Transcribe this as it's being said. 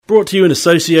Brought to you in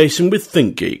association with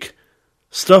ThinkGeek.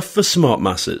 Stuff for smart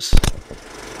masses.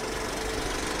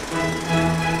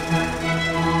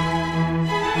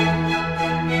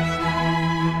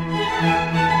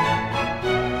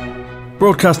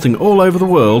 Broadcasting all over the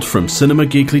world from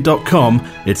cinemageekly.com,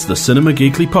 it's the Cinema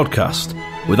Geekly Podcast,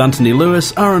 with Anthony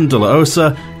Lewis, Aaron De La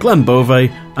Osa, Glenn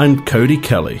Bove, and Cody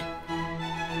Kelly.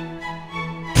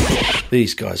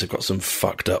 These guys have got some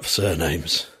fucked up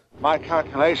surnames. My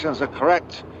calculations are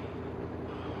correct.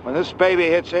 When this baby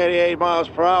hits 88 miles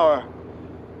per hour,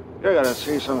 you're gonna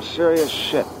see some serious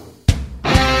shit.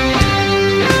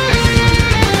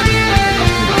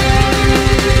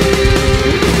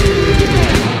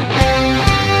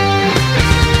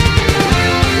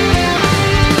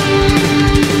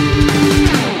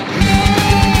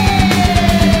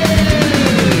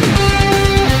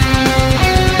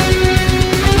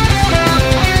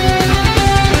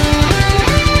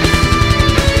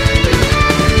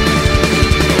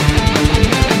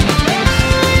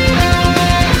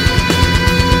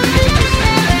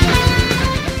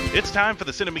 Time for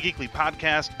the Cinema Geekly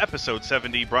Podcast, episode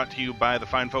 70, brought to you by the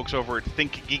fine folks over at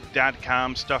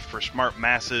ThinkGeek.com, stuff for smart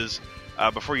masses.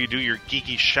 Before you do your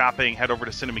geeky shopping, head over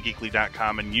to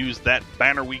cinemageekly.com and use that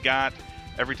banner we got.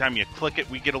 Every time you click it,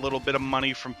 we get a little bit of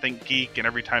money from ThinkGeek, and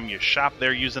every time you shop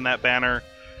there using that banner,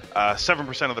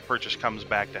 7% of the purchase comes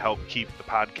back to help keep the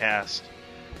podcast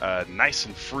nice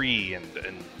and free and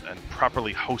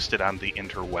properly hosted on the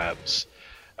interwebs.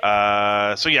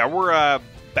 So yeah, we're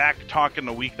back talking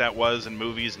the week that was in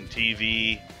movies and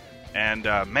TV, and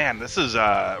man, this is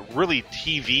a really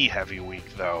TV heavy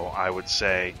week, though, I would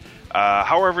say.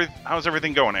 How's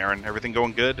everything going, Aaron? Everything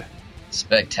going good?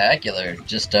 Spectacular.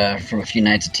 Just from a few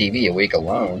nights of TV a week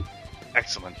alone.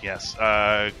 Excellent, yes.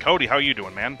 Cody, how you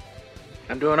doing, man?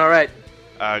 I'm doing all right.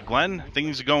 Glenn,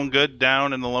 things are going good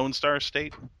down in the Lone Star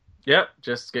State? Yep,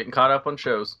 just getting caught up on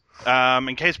shows.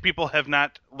 In case people have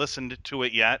not listened to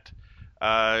it yet,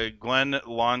 Glenn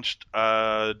launched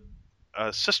a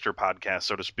sister podcast,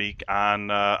 so to speak, on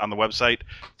the website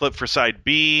Flip for Side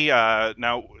B.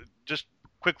 Now, just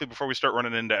quickly before we start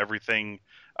running into everything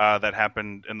that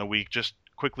happened in the week, just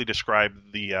quickly describe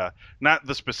the not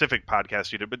the specific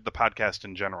podcast you did, but the podcast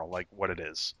in general, like what it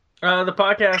is. The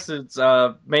podcast is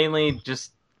mainly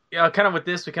just kind of with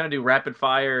this, we kind of do rapid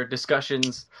fire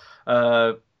discussions.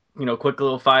 Quick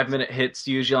little 5-minute hits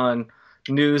usually on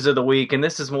news of the week, and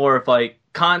this is more of like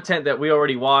content that we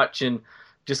already watch and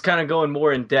just kind of going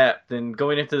more in depth and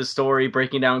going into the story,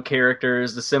 breaking down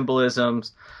characters, the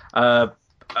symbolisms,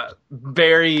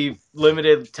 very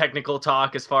limited technical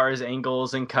talk as far as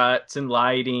angles and cuts and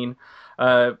lighting,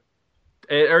 or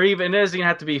even it doesn't even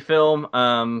have to be film.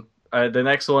 The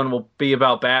next one will be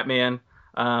about Batman,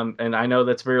 and I know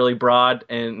that's really broad,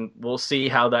 and we'll see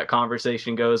how that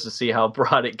conversation goes to see how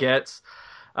broad it gets.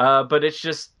 But it's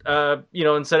just,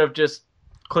 instead of just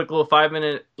quick little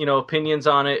 5-minute, opinions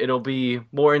on it, it'll be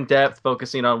more in depth,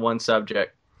 focusing on one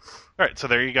subject. All right, so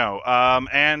there you go.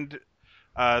 And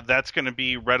that's going to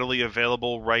be readily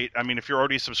available, right? I mean, if you're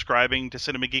already subscribing to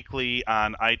Cinema Geekly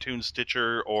on iTunes,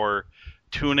 Stitcher, or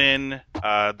TuneIn,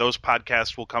 those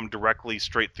podcasts will come directly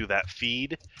straight through that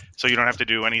feed, so you don't have to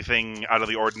do anything out of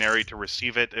the ordinary to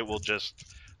receive it. It will just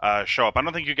show up. I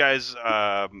don't think you guys...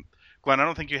 Glenn, I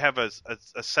don't think you have a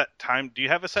set time. Do you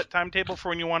have a set timetable for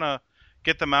when you want to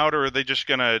get them out, or are they just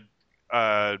going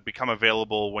to become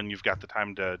available when you've got the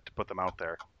time to put them out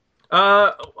there?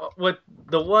 With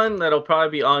the one that'll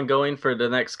probably be ongoing for the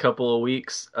next couple of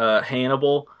weeks,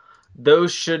 Hannibal,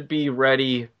 those should be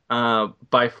ready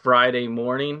by Friday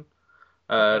morning,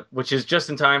 which is just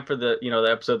in time for the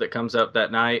episode that comes up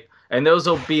that night. And those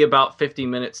will be about 50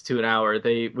 minutes to an hour.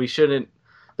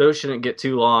 Those shouldn't get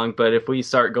too long, but if we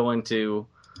start going to,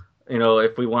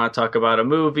 if we want to talk about a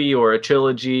movie or a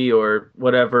trilogy or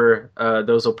whatever,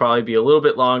 those will probably be a little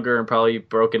bit longer and probably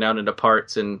broken out into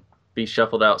parts and be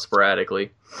shuffled out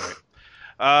sporadically.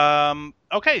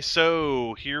 Okay,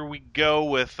 so here we go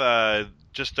with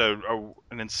just an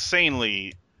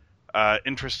insanely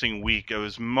interesting week. It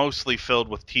was mostly filled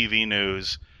with TV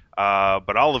news,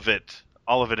 but all of it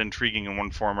intriguing in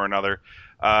one form or another.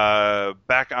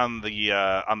 Back on the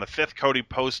 5th, Cody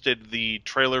posted the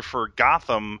trailer for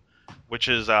Gotham, which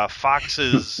is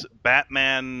Fox's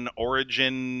Batman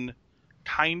origin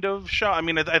kind of show. I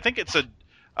mean, I think it's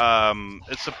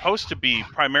supposed to be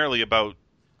primarily about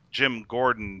Jim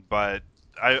Gordon, but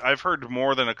I've heard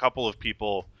more than a couple of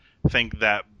people think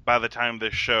that by the time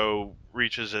this show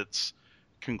reaches its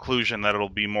conclusion, that it'll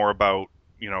be more about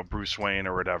Bruce Wayne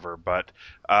or whatever. But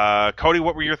Cody,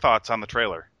 what were your thoughts on the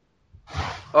trailer?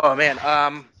 Oh man,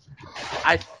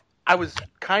 I was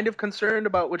kind of concerned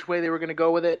about which way they were going to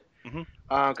go with it, Mhm.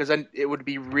 because then it would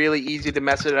be really easy to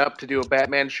mess it up to do a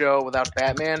Batman show without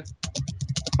Batman.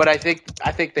 But I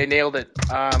think they nailed it.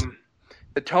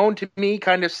 The tone to me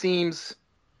kind of seems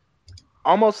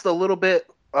almost a little bit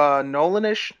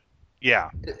Nolanish, Yeah.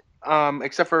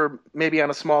 except for maybe on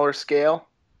a smaller scale.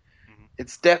 Mhm.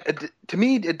 It's to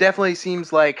me, it definitely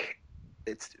seems like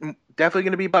it's definitely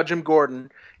going to be about Jim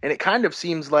Gordon, and it kind of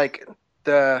seems like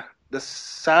the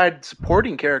side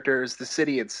supporting character is the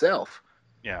city itself,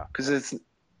 Yeah. because it's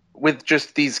with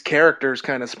just these characters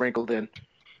kind of sprinkled in.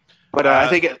 But I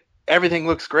think everything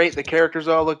looks great. The characters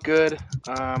all look good.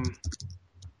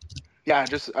 Yeah,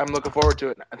 I'm looking forward to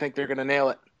it. I think they're going to nail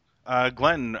it.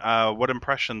 Glenn, what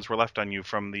impressions were left on you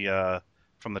from the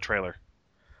trailer?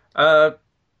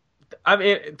 I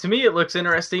mean, to me, it looks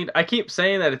interesting. I keep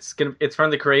saying that it's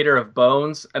from the creator of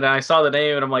Bones, and I saw the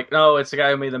name, and I'm like, no, it's the guy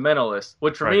who made The Mentalist,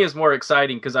 which for me is more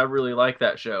exciting because I really like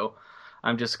that show.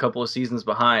 I'm just a couple of seasons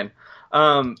behind.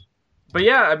 But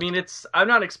yeah, I mean, I'm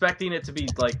not expecting it to be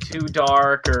like too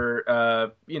dark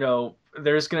or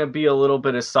there's going to be a little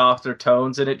bit of softer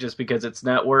tones in it just because it's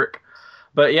network.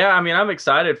 But yeah, I mean, I'm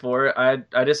excited for it.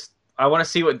 I want to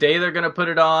see what day they're going to put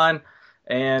it on.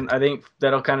 And I think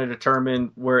that'll kind of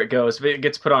determine where it goes. If it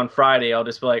gets put on Friday, I'll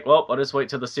just be like, well, I'll just wait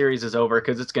till the series is over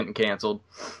because it's getting canceled.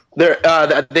 They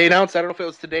announced, I don't know if it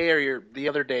was today or the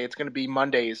other day, it's going to be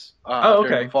Mondays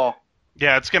during the fall.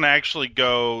 Yeah, it's going to actually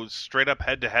go straight up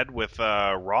head-to-head with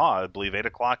Raw, I believe, 8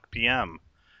 o'clock p.m.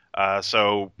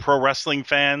 So pro wrestling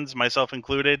fans, myself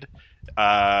included,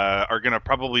 are going to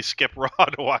probably skip Raw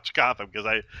to watch Gotham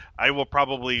because I will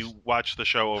probably watch the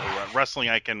show over wrestling.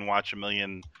 I can watch a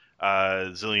million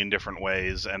zillion different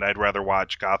ways, and I'd rather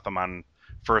watch Gotham on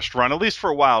first run, at least for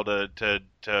a while, to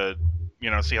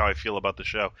see how I feel about the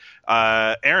show.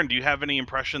 Aaron, do you have any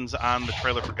impressions on the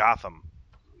trailer for Gotham?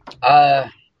 I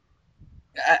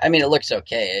mean, it looks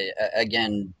okay.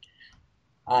 Again,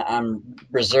 I'm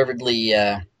reservedly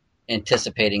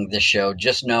anticipating this show,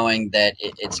 just knowing that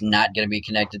it's not going to be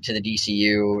connected to the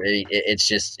DCU. It's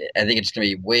just, I think it's going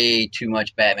to be way too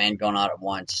much Batman going on at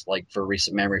once, like for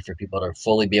recent memory, for people to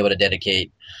fully be able to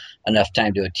dedicate enough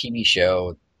time to a TV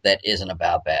show that isn't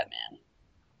about Batman.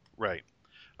 Right.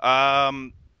 I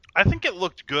think it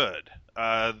looked good.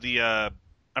 The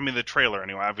trailer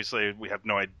anyway. Obviously, we have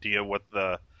no idea what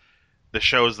the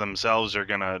shows themselves are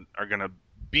gonna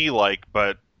be like,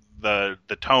 but the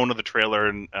tone of the trailer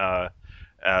and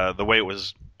the way it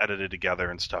was edited together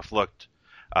and stuff looked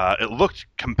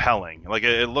compelling. Like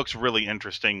it looks really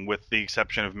interesting, with the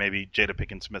exception of maybe Jada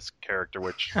Pinkett Smith's character,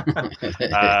 which I'm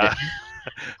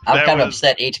kind of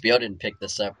upset HBO didn't pick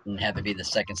this up and have it be the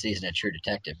second season of True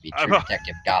Detective,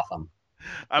 Detective Gotham.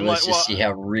 Let's just see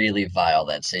how really vile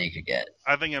that city could get.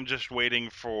 I think I'm just waiting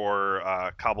for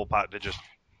Cobblepot to just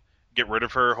get rid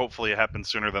of her. Hopefully it happens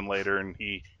sooner than later and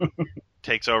he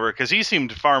takes over, because he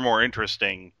seemed far more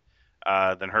interesting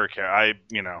than her character.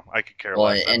 I could care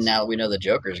less. And now we know the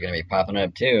Joker is going to be popping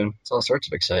up too. It's all sorts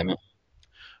of excitement.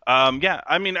 Yeah,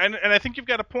 I mean, and I think you've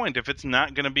got a point. If it's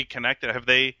not going to be connected, have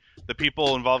the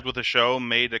people involved with the show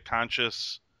made a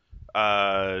conscious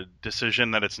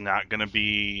decision that it's not going to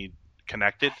be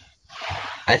connected?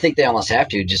 I think they almost have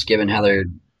to, just given how they're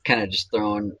kind of just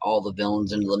throwing all the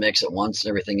villains into the mix at once and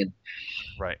everything.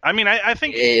 Right. I mean, I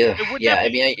think it would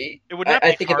not be,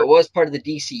 I think if it was part of the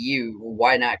DCU,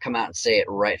 why not come out and say it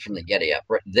right from the get-up?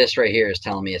 This right here is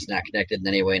telling me it's not connected in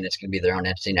any way and it's going to be their own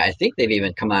entity. I think they've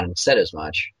even come out and said as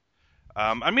much.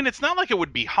 I mean, it's not like it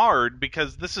would be hard,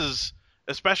 because this is,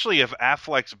 especially if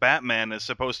Affleck's Batman is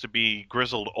supposed to be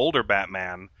grizzled older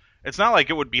Batman, it's not like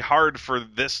it would be hard for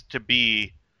this to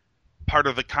be part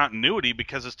of the continuity,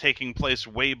 because it's taking place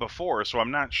way before. So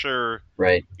I'm not sure,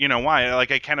 right? Why?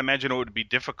 Like, I can't imagine it would be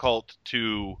difficult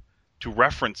to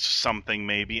reference something.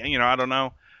 Maybe, I don't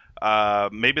know.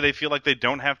 Maybe they feel like they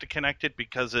don't have to connect it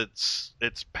because it's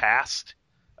past.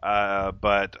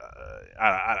 But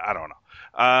I don't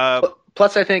know.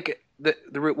 Plus, I think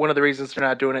one of the reasons they're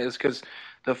not doing it is because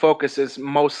the focus is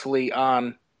mostly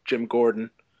on Jim Gordon.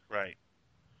 Right.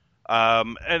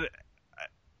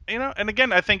 And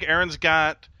again, I think Aaron's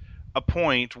got a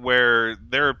point where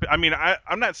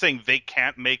I'm not saying they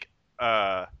can't make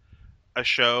a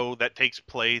show that takes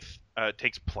place in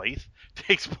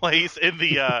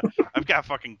the I've got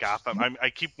fucking Gotham.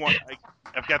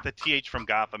 I've got the TH from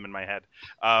Gotham in my head.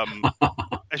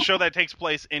 A show that takes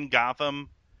place in Gotham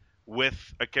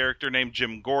with a character named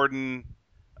Jim Gordon,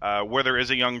 where there is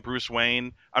a young Bruce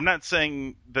Wayne. I'm not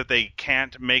saying that they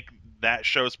can't make that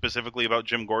show specifically about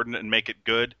Jim Gordon and make it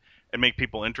good and make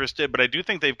people interested, but I do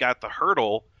think they've got the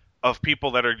hurdle of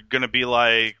people that are going to be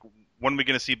like, when are we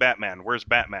going to see Batman? Where's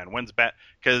Batman? When's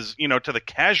Because, to the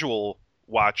casual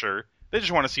watcher, they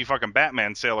just want to see fucking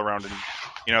Batman sail around, and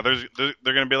they're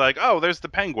going to be like, oh, there's the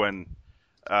Penguin.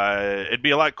 It'd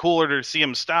be a lot cooler to see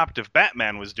him stopped if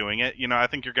Batman was doing it. I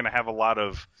think you're going to have a lot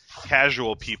of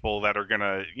casual people that are going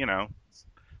to,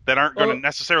 that aren't going to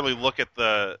necessarily look at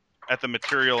the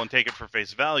material and take it for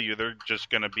face value. They're just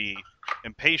going to be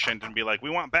impatient and be like, we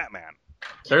want Batman.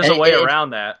 There's a way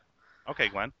around that. Okay,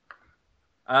 Glenn.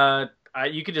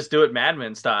 You could just do it Mad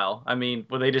Men style. I mean,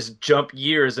 where they just jump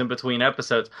years in between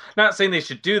episodes. Not saying they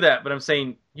should do that, but I'm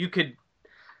saying you could,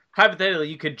 hypothetically,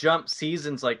 you could jump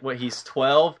seasons like what he's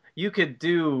 12. You could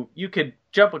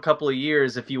jump a couple of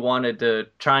years if you wanted to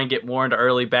try and get more into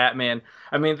early Batman.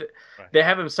 I mean, they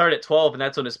have him start at 12, and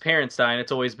that's when his parents die, and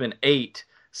it's always been 8.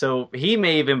 So he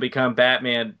may even become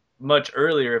Batman much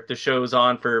earlier if the show's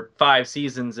on for 5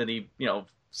 seasons, and he,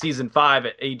 season 5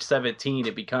 at age 17,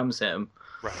 it becomes him.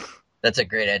 Right. That's a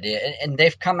great idea. And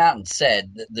they've come out and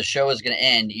said that the show is going to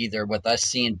end either with us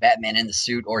seeing Batman in the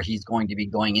suit or he's going to be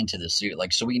going into the suit.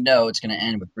 So we know it's going to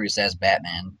end with Bruce as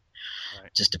Batman.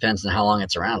 Right. Just depends on how long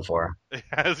it's around for.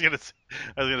 I was gonna say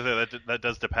that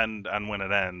does depend on when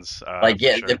it ends.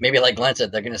 Sure. Maybe like Glenn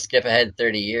said, they're going to skip ahead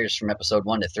 30 years from episode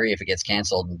 1 to 3 if it gets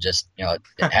canceled, and just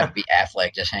have it be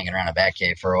Affleck just hanging around a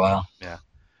Batcave for a while. Yeah,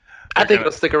 I think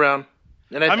it'll stick around,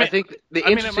 and I think the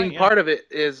interesting part of it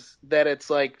is that it's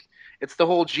the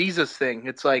whole Jesus thing.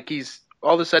 It's like he's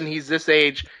all of a sudden he's this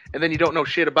age, and then you don't know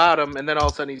shit about him, and then all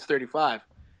of a sudden he's 35.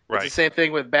 Right. It's the same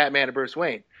thing with Batman and Bruce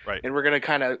Wayne. Right. And we're going to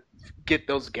kind of get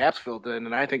those gaps filled in,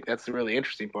 and I think that's the really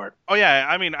interesting part. Oh yeah,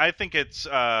 I mean, I think it's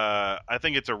a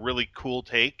really cool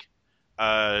take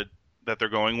that they're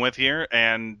going with here,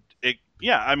 and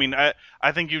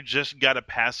I think you just got to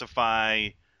pacify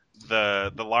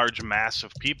the large mass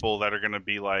of people that are going to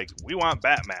be like, we want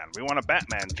Batman, we want a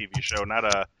Batman TV show,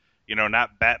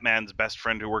 not Batman's best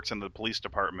friend who works in the police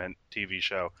department TV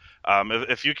show.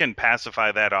 If you can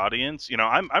pacify that audience,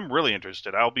 I'm really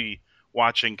interested. I'll be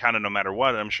watching kind of no matter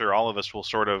what. I'm sure all of us will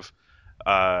sort of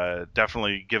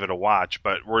definitely give it a watch,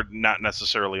 but we're not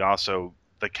necessarily also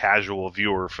the casual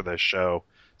viewer for this show.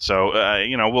 So,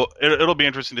 it'll be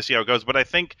interesting to see how it goes. But I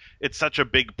think it's such a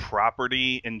big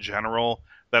property in general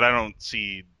that I don't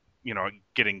see,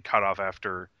 getting cut off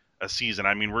after a season.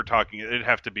 I mean, we're talking, it'd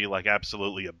have to be like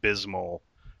absolutely abysmal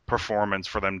performance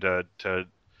for them to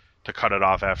cut it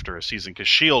off after a season, because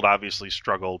S.H.I.E.L.D. obviously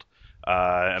struggled,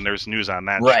 and there's news on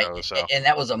that show. So. And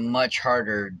that was a much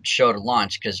harder show to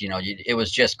launch because, it was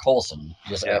just Coulson,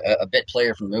 just a bit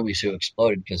player from the movies who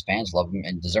exploded because fans love him,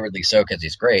 and deservedly so because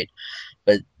he's great.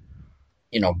 But,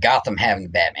 Gotham having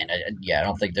Batman, I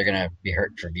don't think they're going to be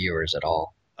hurting for viewers at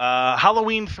all.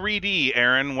 Halloween 3D,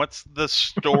 Aaron, what's the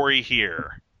story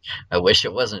here? I wish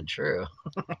it wasn't true.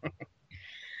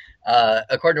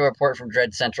 According to a report from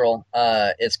Dread Central,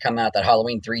 it's come out that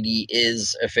Halloween 3D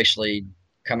is officially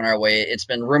coming our way. It's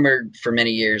been rumored for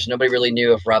many years. Nobody really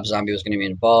knew if Rob Zombie was going to be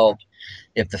involved,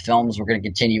 if the films were going to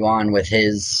continue on with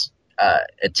his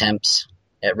attempts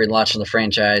at relaunching the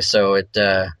franchise. So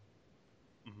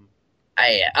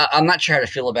I'm not sure how to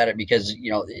feel about it because,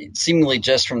 seemingly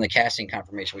just from the casting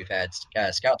confirmation we've had,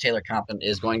 Scout Taylor Compton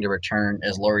is going to return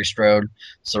as Laurie Strode.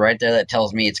 So right there, that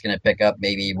tells me it's going to pick up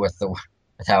maybe with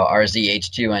how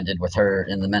RZH2 ended with her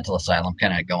in the mental asylum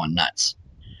kind of going nuts.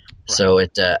 Right. So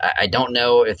I don't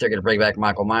know if they're going to bring back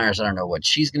Michael Myers. I don't know what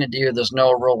she's going to do. There's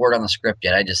no real word on the script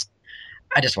yet. I just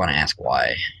want to ask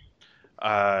why.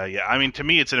 Yeah, I mean, to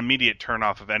me, it's an immediate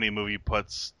turnoff if any movie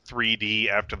puts 3D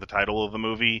after the title of the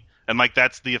movie, and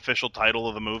that's the official title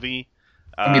of the movie.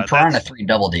 I mean, Piranha 3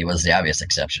 Double D was the obvious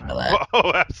exception to that.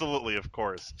 Oh, absolutely, of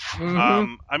course.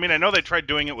 Mm-hmm. I mean, I know they tried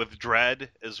doing it with Dredd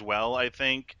as well, I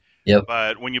think. Yep.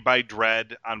 But when you buy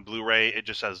Dredd on Blu-ray, it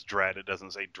just says Dredd. It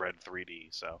doesn't say Dredd 3D.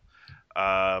 So,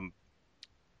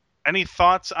 any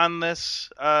thoughts on this,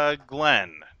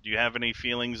 Glenn? Do you have any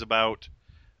feelings about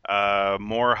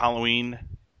more Halloween?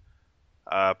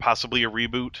 Possibly a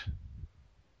reboot?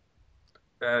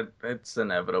 It's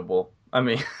inevitable. I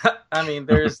mean,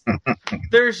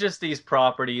 there's just these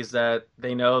properties that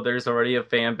they know there's already a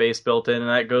fan base built in, and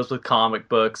that goes with comic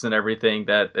books and everything.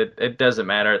 That it doesn't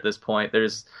matter at this point.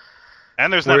 There's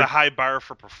not a high bar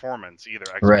for performance either.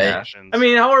 Expectations. Right. I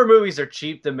mean, horror movies are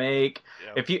cheap to make.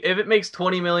 Yep. If it makes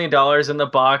 $20 million in the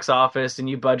box office and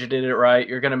you budgeted it right,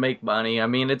 you're gonna make money. I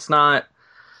mean, it's not.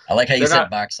 I like how you said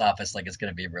box office like it's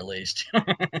going to be released.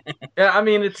 Yeah, I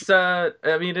mean, it's.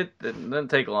 It doesn't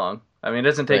take long. I mean, it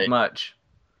doesn't take much.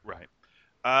 Right.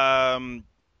 Dawn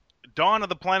of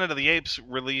the Planet of the Apes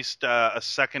released a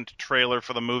second trailer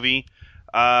for the movie.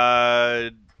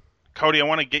 Cody, I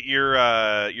want to get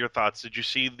your thoughts. Did you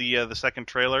see the second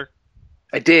trailer?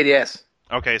 I did, yes.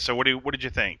 Okay, so what did you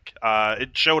think?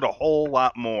 It showed a whole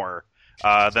lot more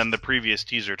than the previous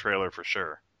teaser trailer for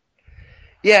sure.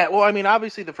 Yeah, well, I mean,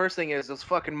 obviously the first thing is those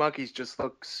fucking monkeys just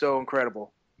look so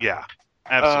incredible. Yeah,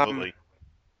 absolutely.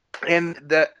 And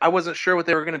that I wasn't sure what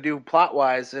they were going to do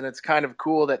plot-wise, and it's kind of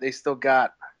cool that they still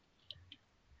got...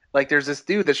 Like, there's this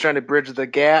dude that's trying to bridge the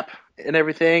gap and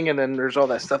everything, and then there's all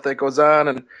that stuff that goes on,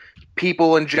 and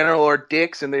people in general are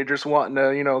dicks, and they're just wanting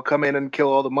to, come in and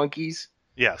kill all the monkeys.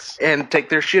 Yes. And take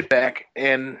their shit back.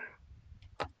 And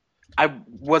I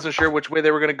wasn't sure which way they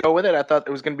were going to go with it. I thought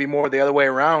it was going to be more the other way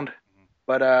around.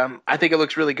 But I think it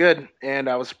looks really good, and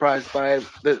I was surprised by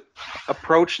the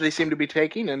approach they seem to be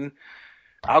taking, and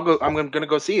I'm going to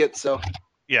go see it. So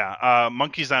yeah,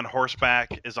 Monkeys on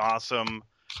Horseback is awesome.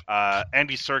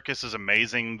 Andy Serkis is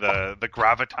amazing. The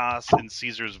gravitas in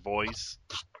Caesar's voice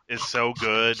is so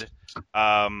good.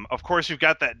 Of course, you've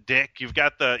got that dick. You've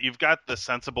got the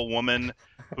sensible woman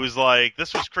who's like,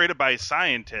 this was created by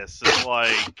scientists. It's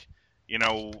like,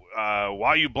 why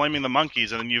are you blaming the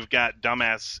monkeys? And then you've got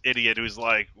dumbass idiot who's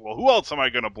like, well, who else am I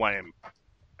going to blame?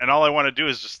 And all I want to do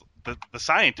is just the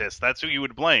scientists. That's who you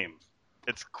would blame.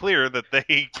 It's clear that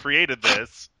they created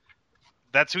this.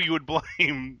 That's who you would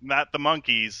blame, not the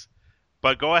monkeys.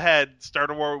 But go ahead,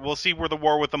 start a war. We'll see where the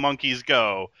war with the monkeys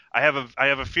go. I have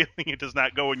a feeling it does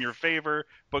not go in your favor,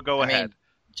 but go ahead. Mean,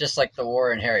 just like the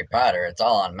war in Harry Potter, it's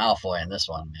all on Malfoy in this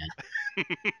one, man.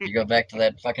 You go back to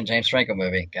that fucking James Franco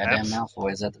movie. Goddamn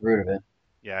Malfoy is at the root of it.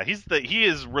 Yeah, he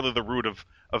is really the root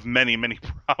of many, many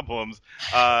problems.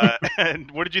 And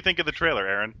what did you think of the trailer,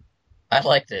 Aaron? I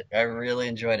liked it. I really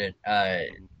enjoyed it.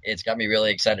 It's got me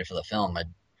really excited for the film.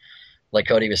 Like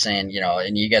Cody was saying,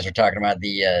 and you guys were talking about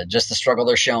just the struggle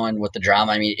they're showing with the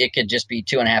drama. I mean, it could just be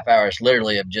 2.5 hours,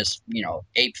 literally, of just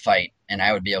ape fight, and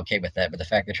I would be okay with that. But the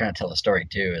fact they're trying to tell the story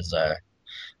too is,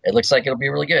 it looks like it'll be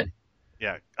really good.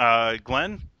 Yeah,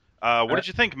 Glenn, what did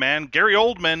you think, man? Gary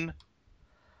Oldman.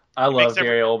 I love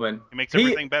Gary Oldman. He makes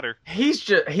everything better.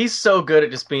 He's so good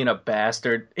at just being a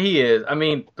bastard. He is. I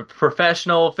mean, the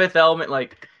professional, Fifth Element,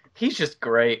 like he's just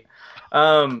great.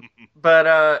 But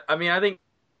I mean, I think.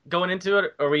 Going into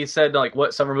it, or we said like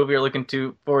what summer movie you're looking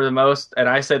for the most, and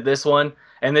I said this one,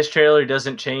 and this trailer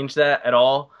doesn't change that at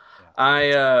all.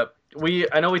 Yeah.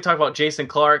 I know we talked about Jason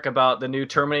Clarke about the new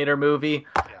Terminator movie.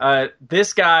 Yeah.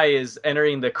 This guy is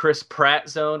entering the Chris Pratt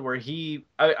zone where he's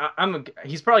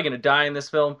probably going to die in this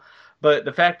film, but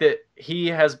the fact that he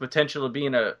has potential of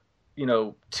being a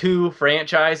 2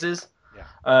 franchises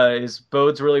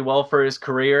bodes really well for his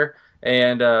career,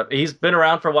 and he's been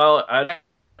around for a while.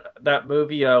 That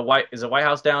movie, White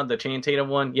House Down, the Channing Tatum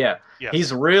one? Yeah. Yes.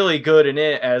 He's really good in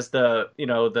it as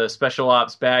the special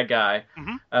ops bad guy.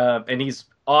 Mm-hmm. And he's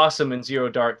awesome in Zero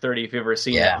Dark 30 if you've ever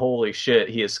seen it. Holy shit,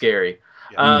 he is scary.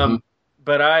 Yeah.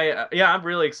 But I'm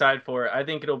really excited for it. I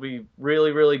think it'll be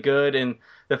really, really good. And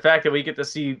the fact that we get to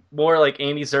see more like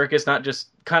Andy Serkis, not just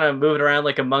kind of moving around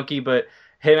like a monkey, but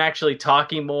him actually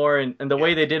talking more and the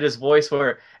way they did his voice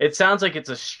where it sounds like it's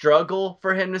a struggle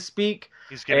for him to speak.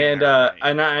 And I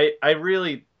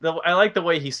like the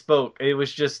way he spoke. It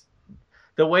was just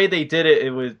the way they did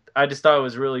it. I just thought it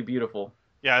was really beautiful.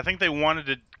 Yeah, I think they wanted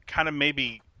to kind of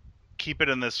maybe keep it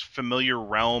in this familiar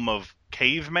realm of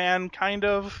caveman, kind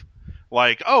of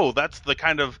like, oh, that's the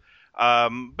kind of.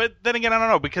 But then again, I don't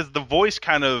know, because the voice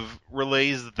kind of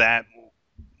relays that,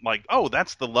 like, oh,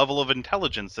 that's the level of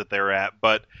intelligence that they're at.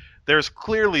 But there's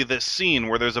clearly this scene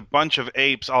where there's a bunch of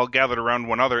apes all gathered around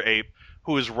one other ape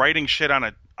who is writing shit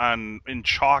in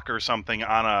chalk or something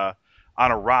on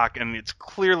a rock, and it's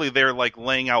clearly they're like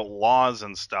laying out laws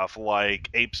and stuff like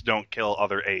apes don't kill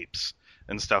other apes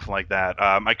and stuff like that.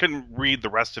 I couldn't read the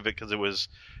rest of it because it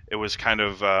was kind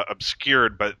of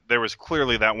obscured, but there was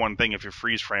clearly that one thing, if you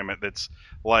freeze frame it, that's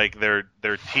like they're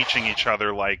teaching each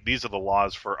other like these are the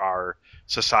laws for our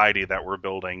society that we're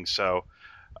building. So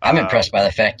I'm impressed by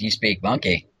the fact you speak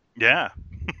monkey. Yeah.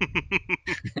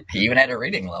 He even had a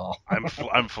reading level.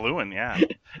 I'm fluent, yeah.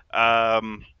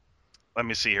 Let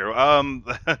me see here.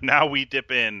 Now we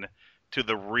dip in to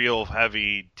the real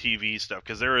heavy TV stuff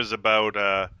because there is about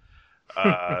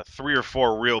 3 or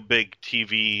 4 real big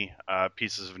TV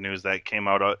pieces of news that came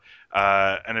out.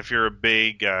 And if you're a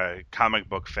big comic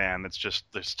book fan,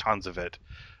 there's tons of it.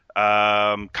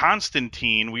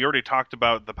 Constantine, we already talked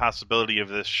about the possibility of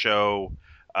this show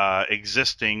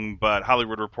existing, but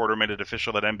Hollywood Reporter made it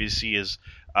official that NBC is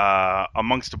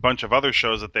amongst a bunch of other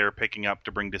shows that they're picking up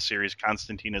to bring to series.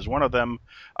 Constantine is one of them.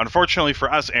 Unfortunately for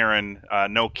us, Aaron,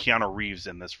 no Keanu Reeves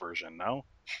in this version, no?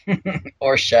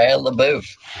 Or Shia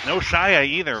LaBeouf. No Shia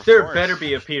either. There better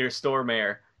be a Peter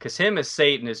Stormare. because him as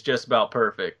Satan is just about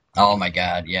perfect. Oh my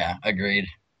God, yeah, agreed.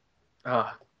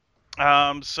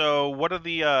 So what are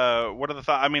the thoughts?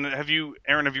 I mean,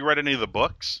 Aaron, have you read any of the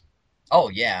books? Oh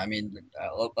yeah, I mean,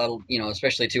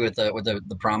 especially too with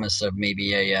the promise of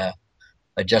maybe a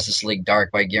Justice League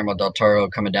Dark by Guillermo del Toro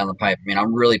coming down the pipe. I mean,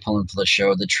 I'm really pulling for the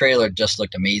show. The trailer just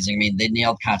looked amazing. I mean, they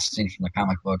nailed Constantine from the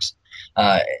comic books,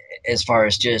 as far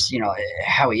as just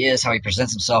how he is, how he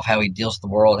presents himself, how he deals with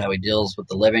the world, how he deals with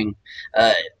the living.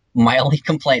 My only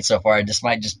complaint so far, this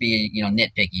might just be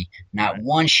nitpicky, not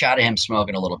one shot of him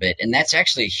smoking a little bit, and that's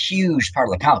actually a huge part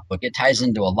of the comic book. It ties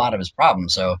into a lot of his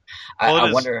problems, so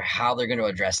I wonder how they're going to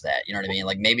address that. You know what I mean?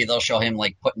 Like maybe they'll show him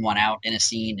like putting one out in a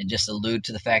scene and just allude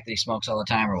to the fact that he smokes all the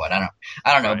time, or what? I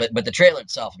don't know. But the trailer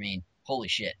itself, I mean, holy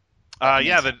shit.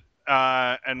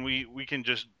 And we can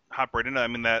just hop right into it. I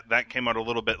mean that came out a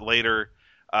little bit later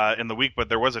in the week, but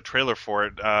there was a trailer for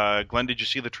it. Glenn, did you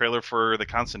see the trailer for the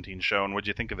Constantine show, and what did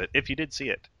you think of it, if you did see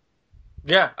it?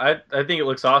 Yeah, I think it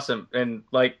looks awesome. And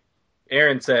like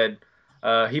Aaron said,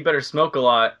 he better smoke a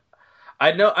lot.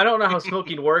 I don't know how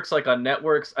smoking works like on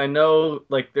networks. I know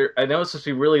it's supposed to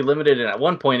be really limited, and at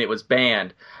one point it was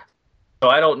banned. So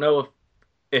I don't know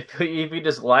if you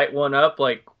just light one up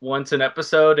like once an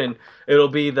episode, and it'll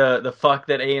be the fuck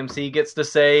that AMC gets to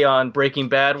say on Breaking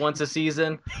Bad once a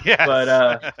season. Yes. But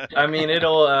I mean,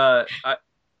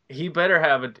 he better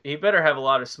have a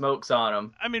lot of smokes on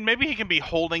him. I mean, maybe he can be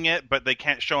holding it, but they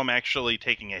can't show him actually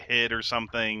taking a hit or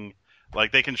something.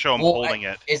 Like they can show him holding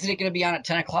it. Isn't it going to be on at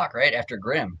 10 o'clock, right after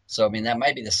Grimm? So I mean, that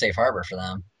might be the safe harbor for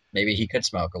them. Maybe he could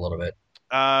smoke a little bit.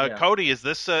 Yeah. Cody, is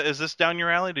this down your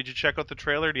alley? Did you check out the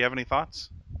trailer? Do you have any thoughts?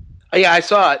 Yeah, I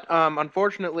saw it.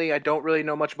 Unfortunately, I don't really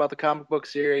know much about the comic book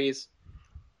series,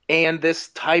 and this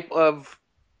type of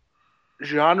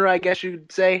genre, I guess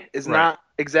you'd say, is not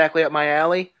exactly up my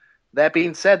alley. That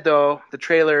being said, though, the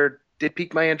trailer did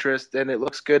pique my interest, and it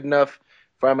looks good enough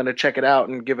for I'm going to check it out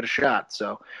and give it a shot.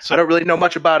 So I don't really know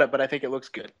much about it, but I think it looks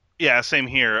good. Yeah, same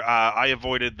here. I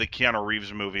avoided the Keanu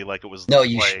Reeves movie like it was. No,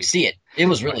 you should see it. It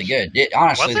was really good.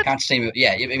 Honestly, the Constantine movie.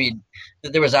 Yeah, I mean,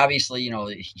 there was obviously,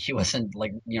 he wasn't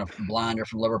like from blonde or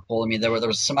from Liverpool. I mean, there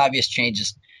was some obvious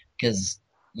changes because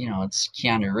it's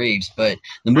Keanu Reeves, but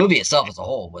the movie itself as a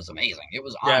whole was amazing. It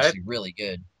was honestly really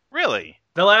good. Really,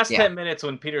 the last 10 minutes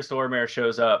when Peter Stormare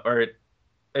shows up,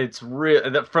 it's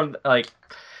real from like.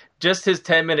 Just his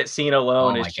 10-minute scene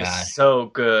alone is just so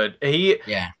good.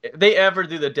 If they ever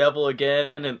do the devil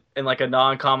again in like a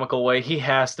non-comical way, he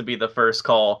has to be the first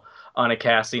call on a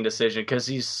casting decision because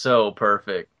he's so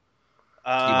perfect. He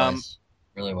was.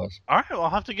 Really was. All right, well, I'll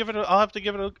have to give it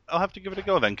a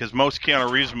go then, because most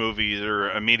Keanu Reeves movies are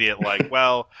immediate. Like,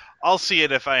 well, I'll see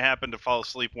it if I happen to fall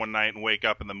asleep one night and wake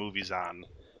up and the movie's on,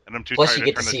 and I'm too tired to turn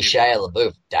the TV. Plus, you get to see Shia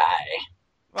LaBeouf die.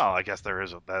 Well, I guess there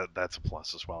is that's a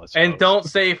plus as well. And don't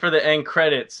say for the end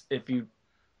credits if you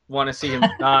want to see him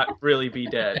not really be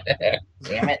dead.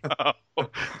 Damn it!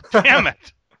 Damn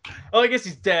it! Well, I guess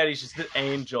he's dead. He's just an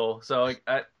angel. So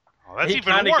that's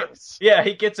even worse.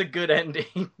 He gets a good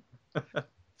ending.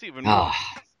 It's even worse.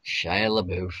 Shia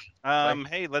LaBeouf.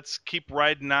 Hey, let's keep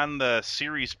riding on the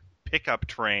series pickup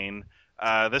train.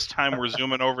 This time we're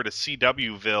zooming over to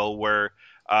CWville, where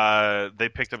they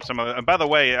picked up some of it. And by the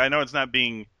way, I know it's not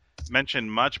being mentioned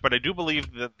much, but I do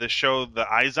believe that the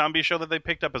iZombie show that they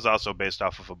picked up is also based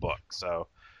off of a book. So,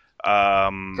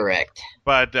 correct.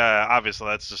 But obviously,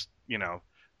 that's just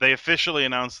they officially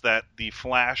announced that the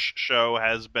Flash show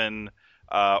has been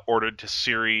ordered to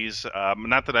series.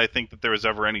 Not that I think that there was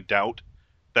ever any doubt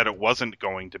that it wasn't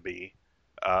going to be,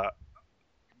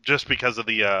 just because of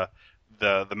the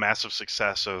massive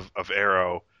success of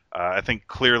Arrow. I think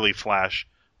clearly Flash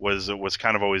was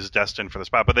kind of always destined for the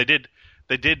spot, but they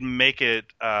did make it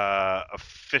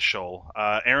official.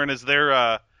 Aaron, is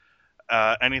there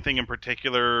anything in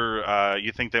particular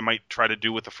you think they might try to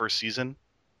do with the first season?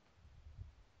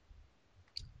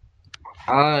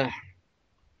 Like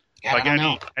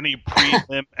any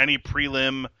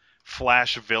prelim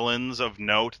Flash villains of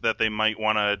note that they might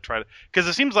want to try to, because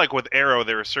it seems like with Arrow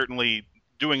they're certainly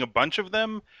doing a bunch of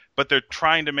them, but they're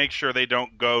trying to make sure they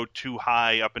don't go too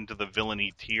high up into the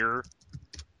villainy tier.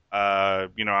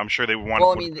 I'm sure they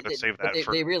want to save that.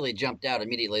 They really jumped out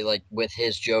immediately, like with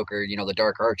his Joker, the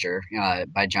Dark Archer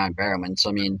by John Barrowman. So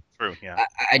I mean, true, yeah.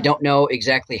 I don't know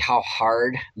exactly how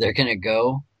hard they're going to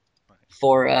go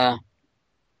for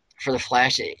the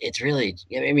Flash. It's really,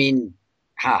 I mean,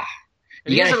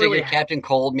 you got to figure Captain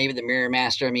Cold, maybe the Mirror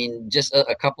Master. I mean, just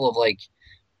a couple of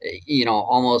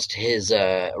almost his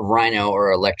Rhino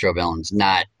or Electro villains,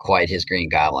 not quite his Green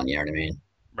Goblin. You know what I mean?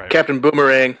 Right. Captain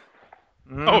Boomerang.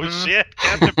 Oh shit,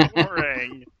 Captain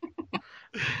Boomerang.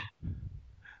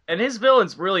 And his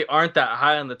villains really aren't that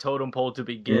high on the totem pole to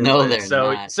begin No, with. they're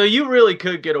so, not. So you really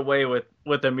could get away with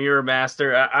a Mirror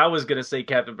Master. I was going to say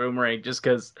Captain Boomerang just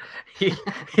because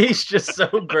he's just so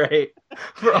great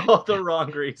for all the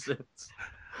wrong reasons.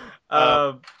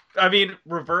 I mean,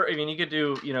 you could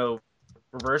do,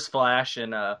 Reverse Flash,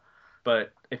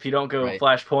 but if you don't go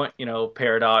Flashpoint,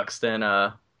 Paradox, then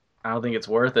I don't think it's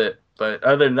worth it. But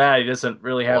other than that, he doesn't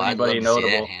really have anybody I'd love to notable.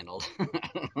 see that handled.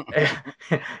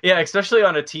 Yeah, especially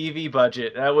on a TV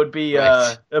budget, that would be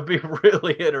that'd be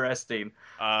really interesting.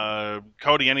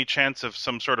 Cody, any chance of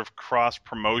some sort of cross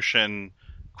promotional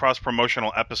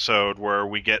episode where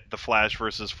we get the Flash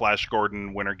versus Flash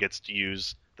Gordon? Winner gets to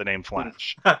use the name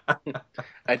Flash.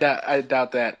 I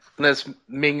doubt that, unless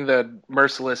Ming the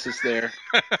Merciless is there.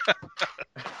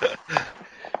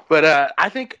 But I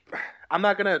think I'm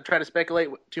not gonna try to speculate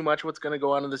too much what's gonna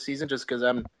go on in the season, just because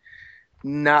I'm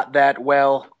not that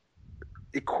well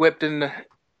equipped in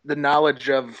the knowledge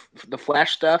of the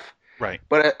Flash stuff. Right.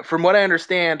 But from what I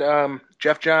understand,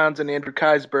 Jeff Johns and Andrew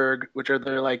Kaisberg, which are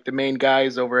the main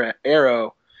guys over at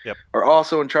Arrow, are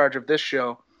also in charge of this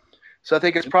show. So I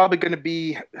think it's probably going to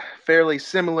be fairly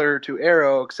similar to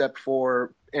Arrow, except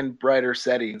for in brighter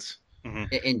settings.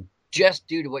 Mm-hmm. And just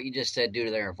due to what you just said, due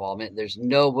to their involvement, there's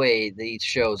no way these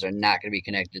shows are not going to be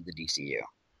connected to the DCU.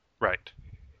 Right.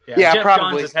 Yeah, Jeff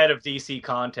probably. Johns is head of DC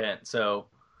content, so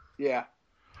yeah.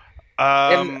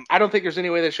 And I don't think there's any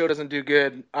way the show doesn't do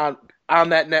good on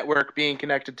that network being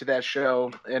connected to that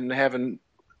show and having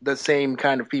the same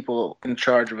kind of people in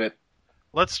charge of it.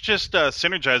 Let's just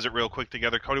synergize it real quick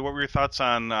together. Cody, what were your thoughts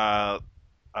on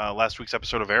last week's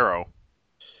episode of Arrow?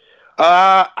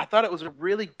 I thought it was a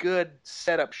really good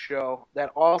setup show that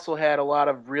also had a lot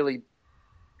of really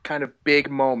kind of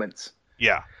big moments.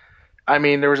 Yeah. I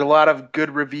mean, there was a lot of good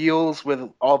reveals with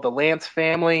all the Lance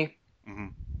family. Mm-hmm.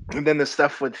 And then the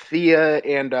stuff with Thea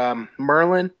and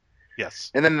Merlin.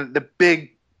 Yes. And then the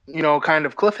big, kind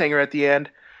of cliffhanger at the end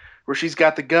where she's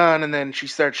got the gun and then she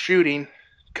starts shooting,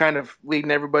 kind of leading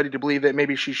everybody to believe that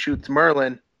maybe she shoots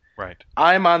Merlin. Right.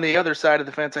 I'm on the other side of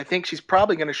the fence. I think she's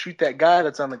probably going to shoot that guy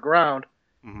that's on the ground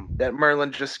that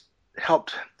Merlin just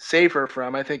helped save her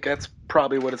from. I think that's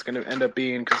probably what it's going to end up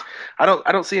being, because I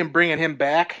don't see him bringing him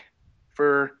back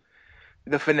for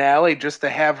the finale just to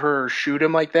have her shoot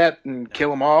him like that and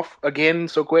kill him off again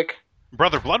so quick.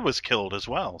 Brother Blood was killed as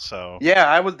well, so yeah,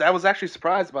 I was actually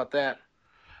surprised about that.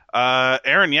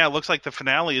 Aaron, yeah, it looks like the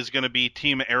finale is going to be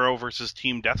Team Arrow versus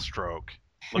Team Deathstroke.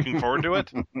 Looking forward to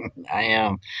it. I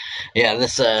am. Yeah,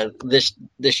 this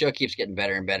show keeps getting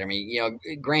better and better. I mean,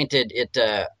 granted, it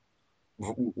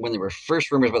when there were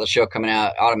first rumors about the show coming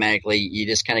out, automatically you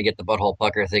just kind of get the butthole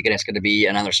pucker thinking it's going to be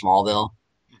another Smallville,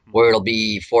 where it'll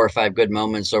be 4 or 5 good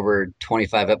moments over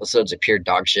 25 episodes of pure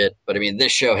dog shit. But I mean,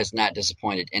 this show has not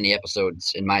disappointed any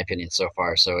episodes, in my opinion, so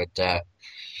far. So it,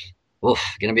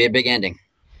 gonna be a big ending.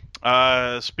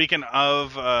 Speaking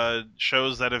of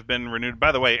shows that have been renewed,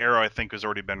 by the way, Arrow I think has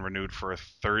already been renewed for a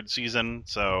 3rd season,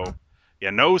 so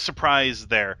yeah, no surprise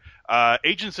there.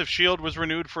 Agents of S.H.I.E.L.D. was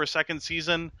renewed for a 2nd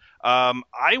season.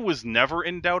 I was never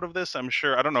in doubt of this. I'm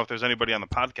sure, I don't know if there's anybody on the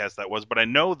podcast that was, but I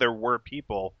know there were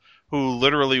people who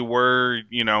literally were,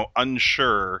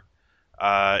 unsure,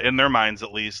 in their minds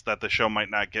at least, that the show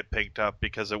might not get picked up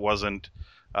because it wasn't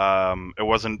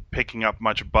picking up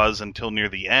much buzz until near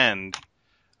the end.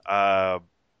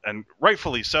 And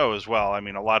rightfully so as well. I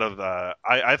mean, a lot of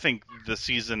I think the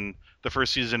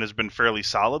first season has been fairly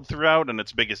solid throughout, and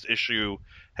its biggest issue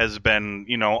has been,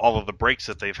 all of the breaks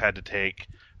that they've had to take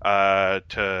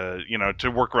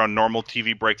to work around normal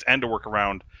TV breaks and to work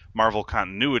around Marvel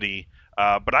continuity.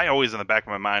 But I always, in the back of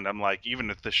my mind, I'm like, even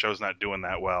if this show's not doing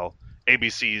that well,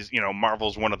 ABC's,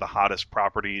 Marvel's one of the hottest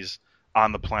properties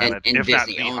on the planet, and if Disney not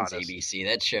the owns hottest. ABC.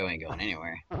 That show ain't going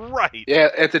anywhere. Right. Yeah,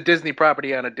 it's a Disney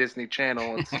property on a Disney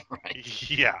channel. It's... Right.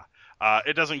 Yeah.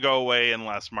 It doesn't go away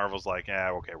unless Marvel's like,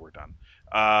 okay, we're done.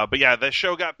 But yeah, the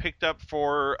show got picked up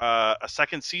for a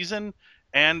 2nd season,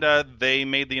 and they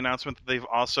made the announcement that they've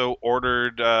also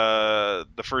ordered the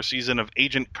 1st season of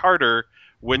Agent Carter,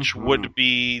 which would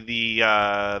be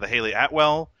the Haley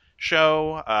Atwell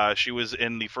show. She was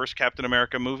in the first Captain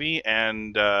America movie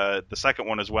and the 2nd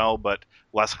one as well, but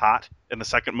less hot in the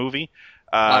 2nd movie.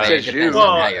 It depends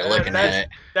on how you're looking at it.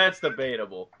 That's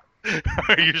debatable.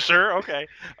 Are you sure? Okay.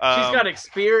 She's got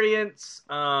experience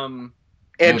and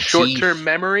no short-term teeth.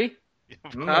 memory.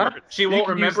 Huh? She You won't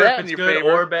can use remember that if in it's your good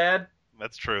favor. or bad.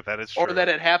 That's true. That is true. Or that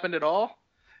it happened at all.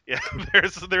 Yeah,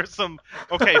 there's some.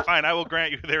 Okay, fine. I will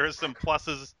grant you there is some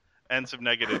pluses and some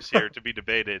negatives here to be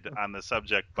debated on the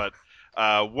subject. But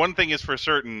one thing is for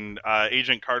certain: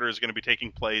 Agent Carter is going to be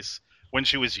taking place when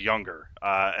she was younger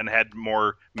and had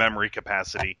more memory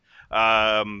capacity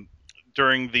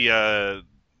during the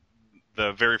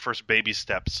very first baby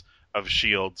steps of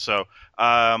Shield. So,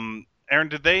 Aaron,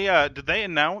 did they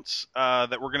announce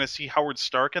that we're going to see Howard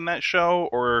Stark in that show,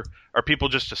 or are people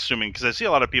just assuming? Because I see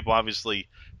a lot of people obviously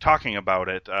talking about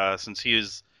it since he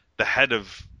is the head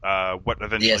of what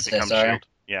eventually becomes Shield.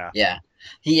 Yeah.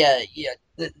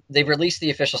 They've released the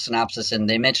official synopsis, and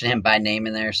they mention him by name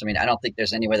in there. So, I mean, I don't think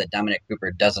there's any way that Dominic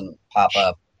Cooper doesn't pop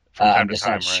up. I'm just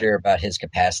not sure about his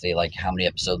capacity, like how many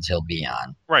episodes he'll be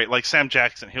on. Right, like Sam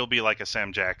Jackson, he'll be like a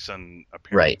Sam Jackson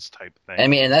appearance type thing. I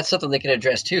mean, and that's something they could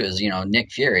address too. Is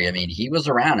Nick Fury? I mean, he was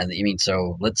around, and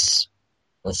so let's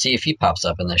see if he pops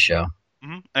up in this show.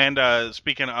 Mm-hmm. And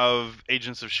speaking of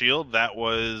Agents of S.H.I.E.L.D., that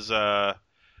was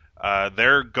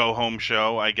their go-home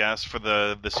show, I guess, for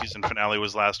the season finale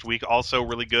was last week. Also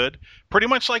really good. Pretty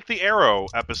much like the Arrow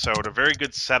episode, a very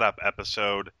good setup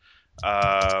episode.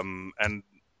 And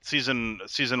season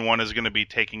 1 is going to be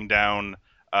taking down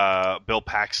Bill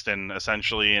Paxton,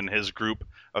 essentially, and his group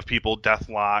of people,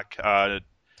 Deathlock.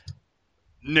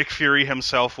 Nick Fury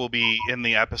himself will be in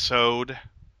the episode,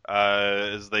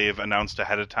 as they've announced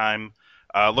ahead of time.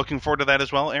 Looking forward to that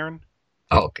as well, Aaron?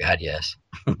 Oh, God, yes.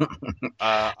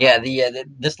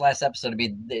 This last episode,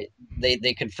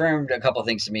 they confirmed a couple of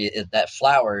things to me. That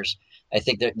Flowers, I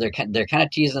think they're kind of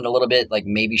teasing it a little bit, like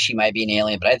maybe she might be an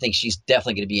alien, but I think she's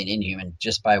definitely going to be an Inhuman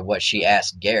just by what she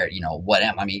asked Garrett. What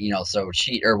am I? Mean, so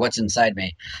she, or what's inside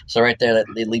me. So right there, that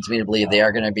leads me to believe they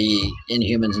are going to be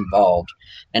Inhumans involved,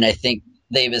 and I think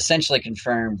they've essentially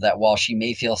confirmed that while she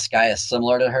may feel Skye is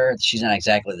similar to her, she's not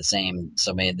exactly the same.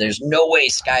 So there's no way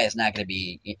Skye is not going to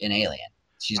be an alien.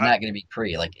 She's not going to be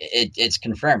Kree. Like it's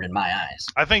confirmed in my eyes.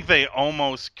 I think they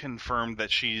almost confirmed that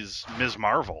she's Ms.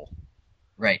 Marvel.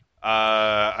 Right.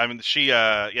 I mean, she,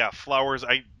 Flowers.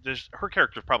 Her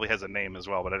character probably has a name as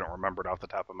well, but I don't remember it off the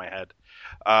top of my head.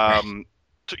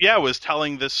 Was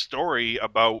telling this story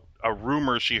about a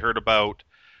rumor she heard about,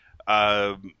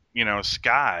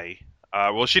 Skye.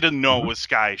 Well, she didn't know it was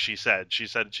Skye. She said she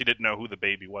didn't know who the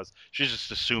baby was. She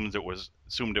just assumed it was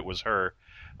her.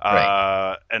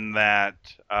 Right. And that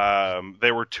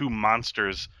they were two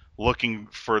monsters looking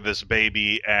for this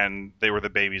baby, and they were the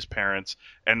baby's parents.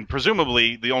 And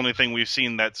presumably, the only thing we've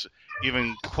seen that's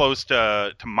even close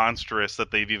to monstrous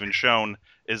that they've even shown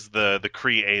is the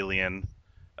Kree alien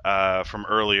from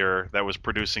earlier that was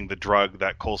producing the drug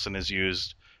that Coulson has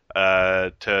used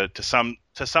to some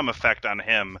effect on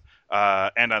him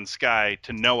and on Skye,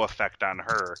 to no effect on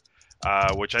her.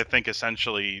 Which I think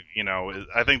essentially,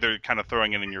 I think they're kind of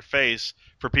throwing it in your face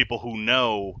for people who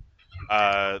know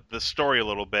the story a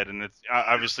little bit, and it's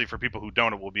obviously for people who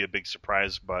don't, it will be a big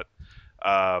surprise. But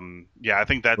I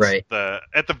think that's right.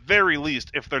 At the very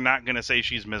least, if they're not going to say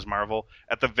she's Ms. Marvel,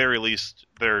 at the very least,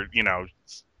 they're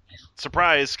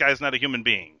surprise. Skye's not a human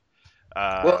being.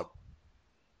 Go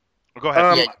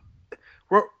ahead.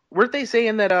 Weren't they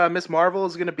saying that Ms. Marvel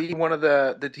is going to be one of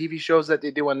the TV shows that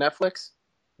they do on Netflix?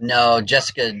 No,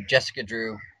 Jessica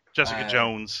Drew. Jessica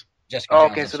Jones. Jessica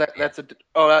Jones. Okay, so that's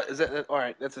all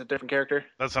right. That's a different character.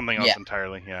 That's something else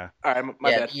entirely. Yeah. All right,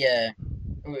 my bad. Yeah.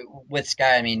 With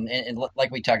Skye, I mean, and like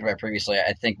we talked about previously,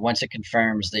 I think once it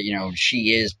confirms that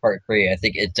she is part Kree, I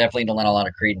think it definitely don't lend a lot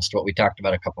of credence to what we talked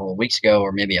about a couple of weeks ago,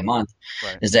 or maybe a month.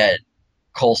 Right. Is that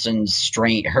Coulson's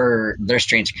their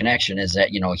strange connection is that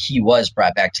he was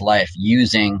brought back to life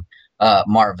using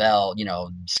Mar-Vell,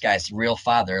 Skye's real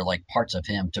father, like parts of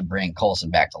him to bring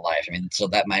Coulson back to life. I mean, so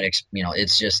that might,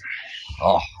 it's just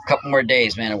a couple more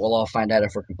days, man, and we'll all find out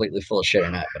if we're completely full of shit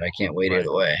or not. But I can't wait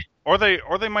either way. Or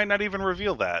they might not even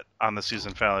reveal that on the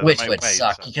season finale, which would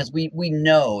suck because we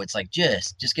know it's like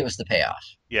just give us the payoff.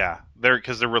 Yeah, they're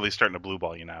really starting to blue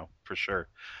ball you now for sure.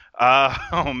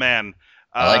 Oh man.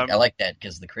 I like that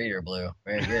because the creator blew.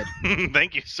 Very good.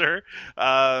 Thank you, sir.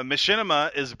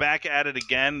 Machinima is back at it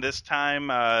again. This time,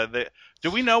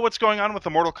 do we know what's going on with the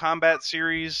Mortal Kombat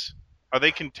series? Are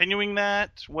they continuing that?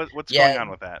 What's going on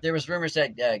with that? There was rumors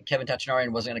that Kevin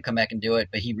Tachinorian wasn't going to come back and do it,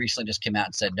 but he recently just came out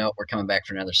and said, "No, we're coming back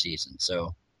for another season."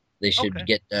 So they should be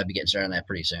getting started on that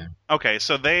pretty soon. Okay,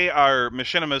 so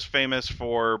Machinima is famous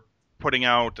for putting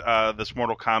out this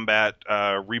Mortal Kombat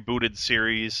rebooted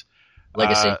series.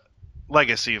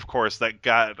 Legacy, of course,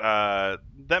 that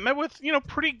met with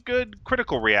pretty good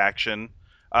critical reaction.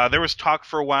 There was talk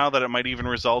for a while that it might even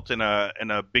result in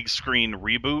a big screen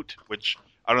reboot, which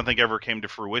I don't think ever came to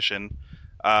fruition.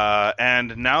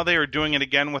 And now they are doing it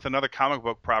again with another comic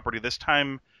book property. This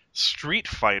time, Street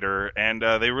Fighter, and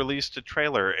they released a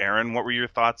trailer. Aaron, what were your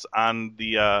thoughts on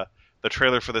the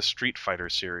trailer for the Street Fighter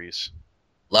series?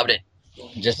 Loved it.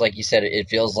 Just like you said, it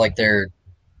feels like they're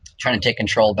trying to take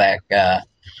control back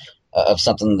of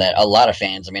something that a lot of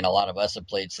fans, I mean, a lot of us have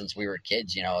played since we were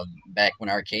kids, back when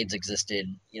arcades existed,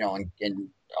 and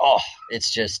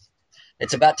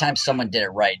it's about time someone did it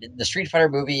right. The Street Fighter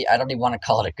movie, I don't even want to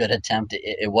call it a good attempt.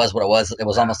 It was what it was. It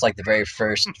was almost like the very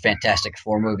first Fantastic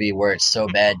Four movie where it's so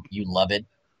bad you love it.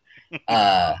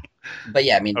 But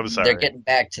yeah, I mean, they're getting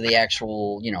back to the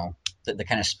actual, the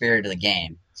kind of spirit of the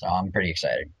game. So I'm pretty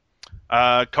excited.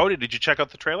 Cody, did you check out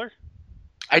the trailer?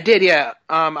 I did, yeah.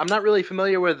 I'm not really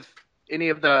familiar with any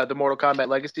of the Mortal Kombat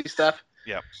Legacy stuff.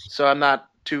 Yeah. So I'm not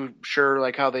too sure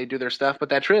like how they do their stuff, but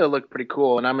that trailer looked pretty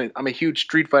cool. And I'm a huge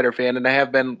Street Fighter fan, and I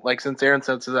have been since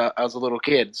I was a little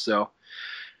kid. So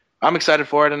I'm excited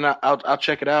for it, and I'll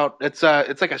check it out. It's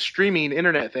like a streaming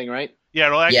internet thing, right? Yeah,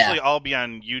 it'll actually all be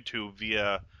on YouTube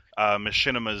via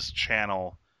Machinima's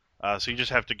channel. So you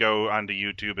just have to go onto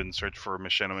YouTube and search for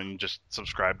Machinima and just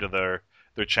subscribe to their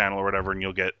channel or whatever, and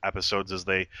you'll get episodes as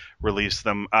they release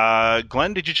them.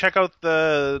 Glenn, did you check out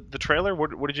the trailer?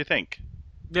 What did you think?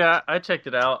 Yeah, I checked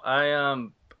it out.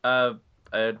 I'm not.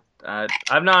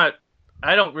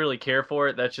 I don't really care for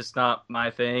it. That's just not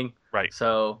my thing. Right.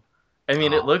 So, I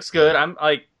mean, it looks good.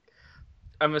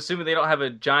 I'm assuming they don't have a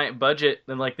giant budget,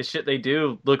 and like the shit they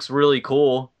do looks really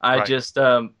cool. I don't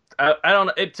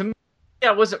know. To me,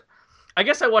 yeah, it wasn't. I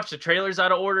guess I watched the trailers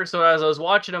out of order, so as I was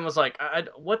watching them, I was like,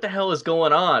 what the hell is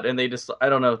going on? And they just, I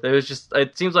don't know.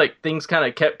 It seems like things kind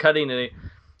of kept cutting, and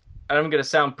I'm going to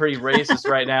sound pretty racist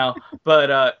right now,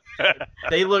 but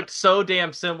they looked so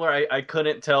damn similar, I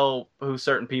couldn't tell who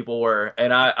certain people were,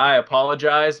 and I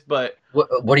apologize, but...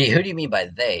 Who do you mean by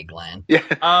they, Glenn?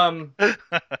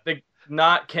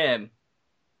 Not Ken.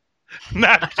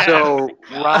 Not Ken. So,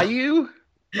 Ryu?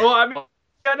 Well, I mean,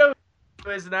 I know...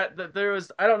 Is that there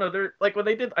was, I don't know, there like when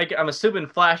they did, I'm assuming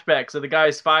flashbacks of the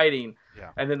guys fighting,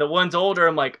 and then the one's older,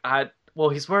 I'm like, well,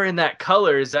 he's wearing that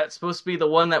color, is that supposed to be the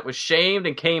one that was shamed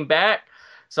and came back?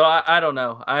 So I don't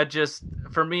know,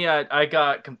 for me, I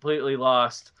got completely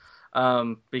lost,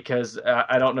 because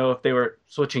I don't know if they were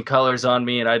switching colors on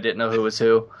me and I didn't know who was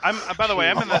who. By the way,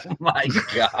 I'm in the... Oh my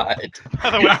God. By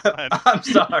the way, Glenn, I'm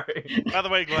sorry. By the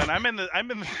way, Glenn, I'm in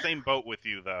the same boat with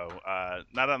you though.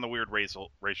 Not on the weird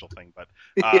racial thing, but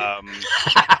yeah,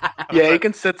 you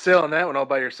can sit still on that one all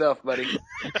by yourself, buddy.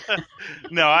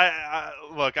 No, I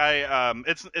look,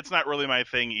 it's not really my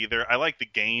thing either. I like the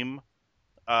game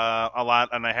a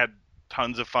lot, and I had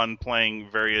tons of fun playing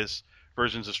various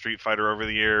versions of Street Fighter over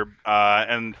the year,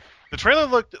 and the trailer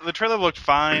looked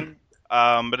fine,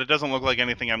 but it doesn't look like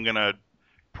anything I'm gonna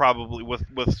probably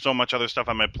with so much other stuff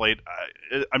on my plate.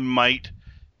 I might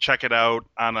check it out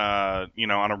on a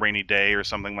rainy day or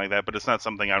something like that, but it's not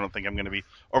something I don't think I'm going to be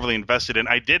overly invested in.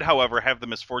 I did, however, have the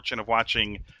misfortune of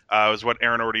watching, was what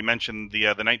Aaron already mentioned, the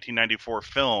 1994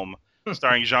 film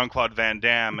starring Jean-Claude Van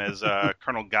Damme as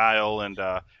Colonel Guile and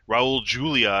Raul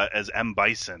Julia as M.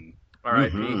 Bison.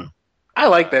 R.I.P. Mm-hmm. I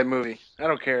like that movie. I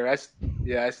don't care. I still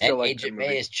and like Agent that May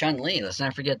movie. is Chun-Li. Let's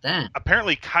not forget that.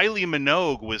 Apparently, Kylie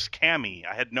Minogue was Cammy.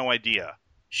 I had no idea.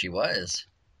 She was.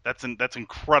 That's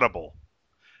incredible.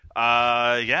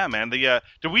 Yeah, man.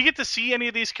 Did we get to see any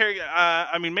of these characters?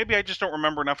 I mean, maybe I just don't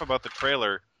remember enough about the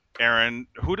trailer. Aaron,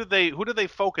 who did they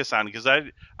focus on? Because I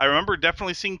remember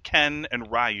definitely seeing Ken and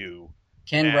Ryu.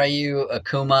 Ryu,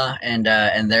 Akuma, and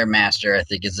their master, I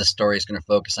think, is the story is going to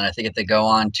focus on. I think if they go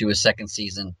on to a second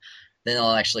season, then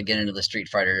they'll actually get into the Street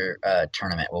Fighter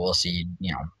tournament. Well, we'll see. We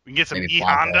can get some maybe E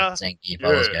Honda, Zangief,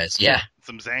 all those guys. Yeah,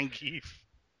 some Zangief.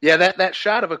 Yeah, that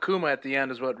shot of Akuma at the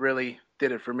end is what really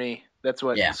did it for me. That's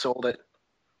what sold it.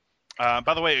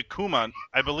 By the way, Akuma,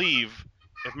 I believe,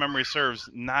 if memory serves,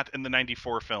 not in the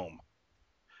 '94 film.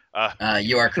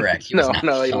 You are correct. He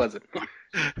wasn't.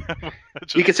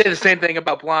 You could say the same thing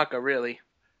about Blanca, really.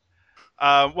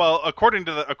 Well, according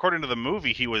to the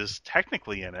movie, he was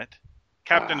technically in it.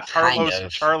 Captain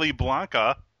Carlos Charlie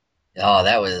Blanca. Oh,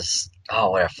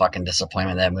 what a fucking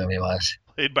disappointment that movie was.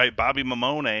 Played by Bobby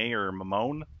Mamone or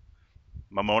Mamone?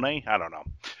 I don't know.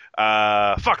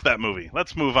 Fuck that movie.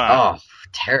 Let's move on. Oh,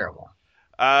 terrible.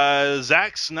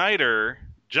 Zack Snyder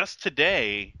just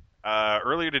today,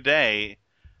 earlier today,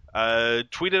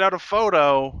 tweeted out a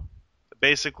photo.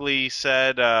 Basically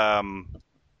said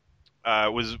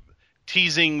was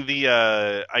teasing the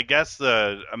I guess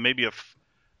maybe a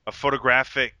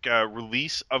photographic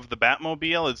release of the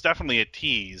Batmobile. It's definitely a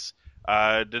tease.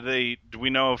 Do we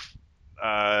know if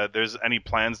there's any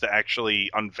plans to actually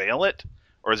unveil it,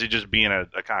 or is he just being a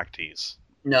cock tease?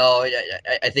 No,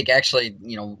 I think actually,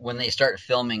 when they start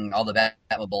filming all the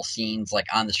Batmobile scenes, like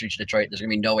on the streets of Detroit, there's gonna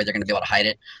be no way they're gonna be able to hide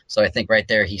it. So I think right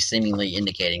there, he's seemingly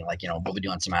indicating, like, we'll be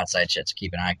doing some outside shit, so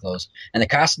keep an eye closed. And the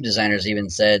costume designers even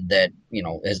said that,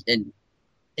 has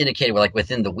indicated, like,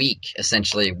 within the week,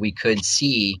 essentially, we could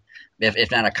see, if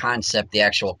not a concept, the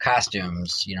actual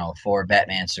costumes, for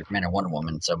Batman, Superman, and Wonder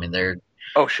Woman. So I mean, they're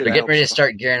getting ready to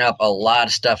start gearing up a lot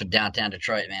of stuff in downtown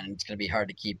Detroit, man. And it's going to be hard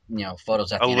to keep,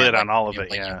 photos out A the lid internet, on all of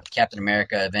it, yeah. Captain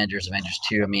America, Avengers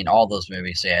 2. I mean, all those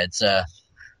movies. So yeah, it's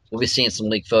we'll be seeing some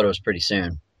leaked photos pretty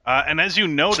soon. And as you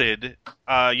noted,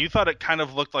 you thought it kind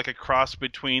of looked like a cross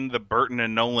between the Burton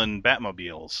and Nolan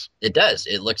Batmobiles. It does.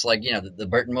 It looks like, the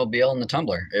Burton Mobile and the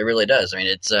Tumbler. It really does. I mean,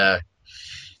 it's I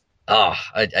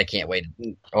can't wait.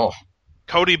 Oh.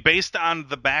 Cody, based on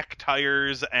the back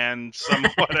tires and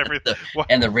somewhat everything,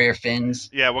 and the rear fins.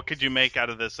 Yeah, what could you make out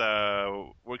of this?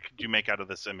 What could you make out of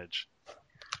this image?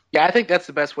 Yeah, I think that's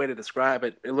the best way to describe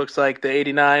it. It looks like the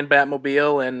 '89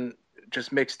 Batmobile and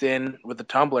just mixed in with the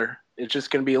Tumbler. It's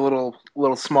just going to be a little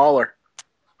smaller.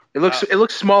 It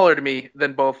looks smaller to me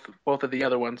than both of the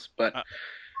other ones, but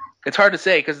it's hard to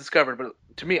say because it's covered. But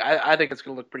to me, I think it's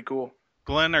going to look pretty cool.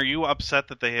 Glenn, are you upset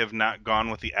that they have not gone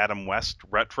with the Adam West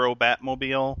retro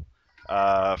Batmobile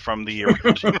from the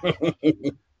original?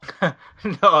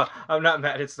 No, I'm not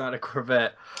mad. It's not a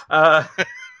Corvette.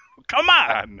 Come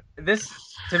on! This,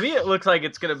 to me, it looks like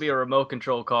it's going to be a remote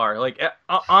control car. Like,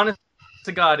 honest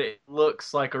to God, it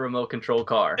looks like a remote control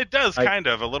car. It does, kind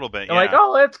of, a little bit, yeah. Like,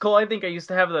 oh, that's cool. I think I used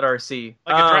to have that RC.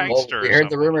 Like a dragster. Well, we heard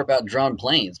the rumor about drone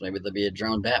planes. Maybe there'll be a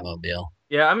drone Batmobile.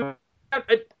 Yeah, I mean,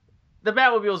 the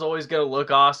Batmobile is always going to look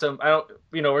awesome. I don't,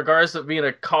 regardless of being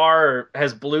a car or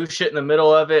has blue shit in the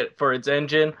middle of it for its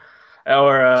engine,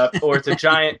 or it's a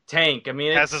giant tank. I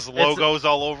mean, it has its logos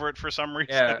all over it for some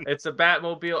reason. Yeah, it's a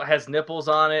Batmobile. It has nipples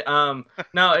on it.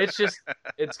 No,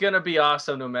 it's going to be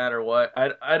awesome no matter what. I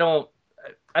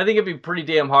think it'd be pretty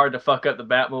damn hard to fuck up the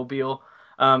Batmobile.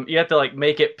 You have to, like,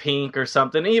 make it pink or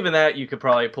something. Even that, you could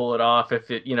probably pull it off if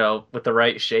it, with the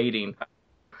right shading.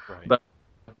 Right. But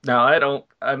no,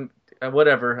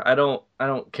 whatever. I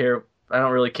don't care. I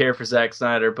don't really care for Zack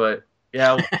Snyder, but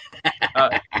yeah,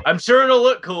 I'm sure it'll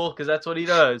look cool because that's what he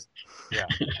does. Yeah.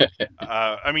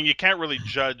 I mean, you can't really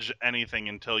judge anything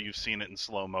until you've seen it in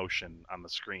slow motion on the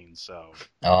screen. So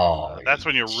that's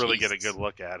when you really get a good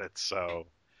look at it. So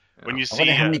when you see, I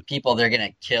wonder how many people they're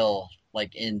gonna kill,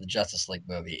 like in the Justice League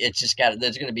movie. It's just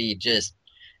there's gonna be just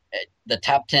the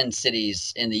top 10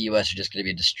 cities in the U.S. are just going to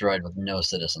be destroyed with no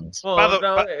citizens. Well,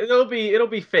 it'll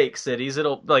be fake cities.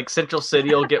 It'll, like, Central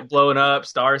City will get blown up,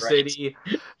 Star City,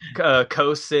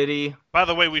 Coast City. By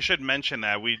the way, we should mention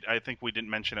that I think we didn't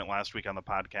mention it last week on the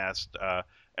podcast,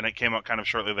 and it came out kind of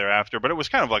shortly thereafter. But it was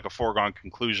kind of like a foregone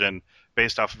conclusion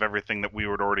based off of everything that we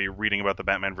were already reading about the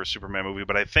Batman vs Superman movie.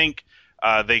 But I think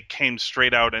they came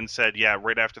straight out and said, yeah,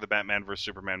 right after the Batman vs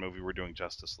Superman movie, we're doing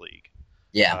Justice League.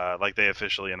 Yeah. Like they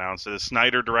officially announced. Is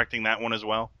Snyder directing that one as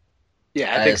well?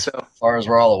 Yeah, I think so. As far as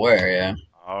we're all aware, yeah.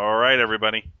 All right,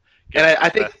 everybody. And I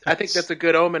think that's a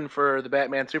good omen for the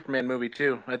Batman Superman movie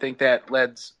too. I think that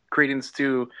lends credence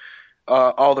to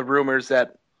all the rumors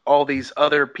that all these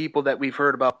other people that we've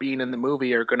heard about being in the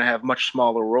movie are going to have much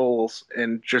smaller roles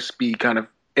and just be kind of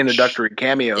introductory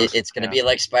cameos. It's going to be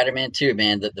like Spider-Man 2,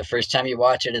 man. The first time you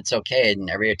watch it, it's okay, and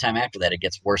every time after that, it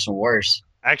gets worse and worse.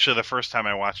 Actually, the first time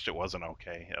I watched it wasn't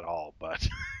okay at all, but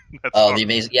that's the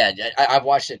amazing. Yeah, I've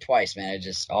watched it twice, man. I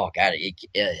just, God,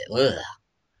 ugh.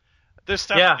 This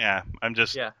stuff, yeah.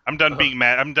 I'm done being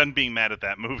mad. I'm done being mad at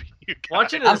that movie.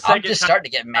 Watching it I'm just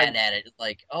starting to get mad at it.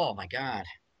 Like, oh my God.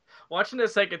 Watching it a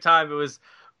second time, it was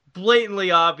blatantly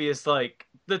obvious. Like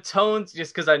the tones,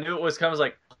 just because I knew it was coming, I was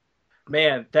like,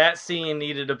 man, that scene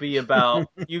needed to be about.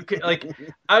 You could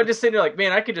I would just sit there like,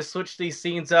 man, I could just switch these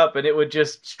scenes up and it would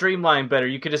just streamline better.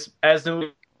 You could just, as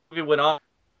the movie went on,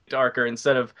 darker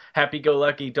instead of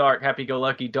happy-go-lucky dark,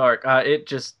 happy-go-lucky dark. It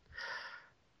just.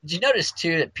 Did you notice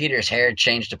too that Peter's hair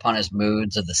changed upon his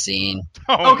moods of the scene?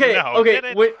 Okay.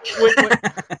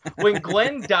 When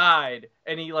Glenn died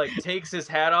and he takes his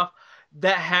hat off,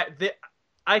 that hat,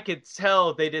 I could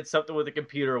tell they did something with the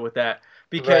computer with that.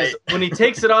 Because when he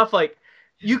takes it off,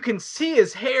 you can see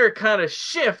his hair kind of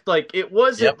shift. It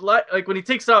wasn't like when he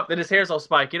takes it off, then his hair's all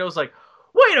spiky. And I was like,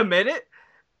 wait a minute.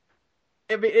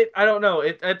 I don't know.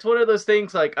 It's one of those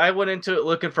things, I went into it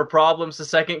looking for problems the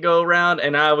second go around,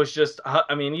 and I was just,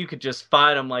 you could just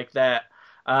fight him like that.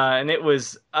 And it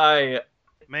was, May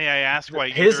I ask why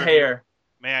his hair.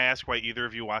 May I ask why either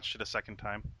of you watched it a second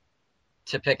time?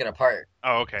 to pick it apart.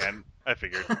 Oh, okay. And I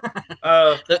figured.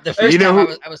 The first time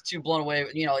I was too blown away.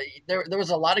 There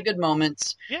was a lot of good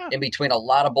moments in between a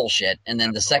lot of bullshit, and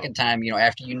then the second time,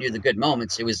 after you knew the good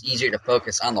moments, it was easier to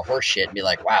focus on the horse shit and be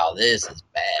like, "Wow, this is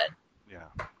bad."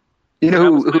 Yeah. You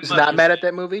know who's not mad at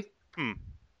that movie? Me,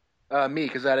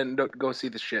 because I didn't go see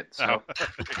the shit. So.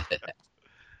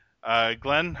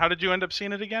 Glenn, how did you end up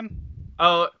seeing it again?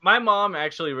 Oh, my mom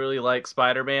actually really likes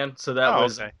Spider-Man, so that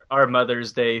was our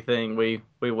Mother's Day thing.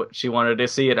 She wanted to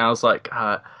see it, and I was like,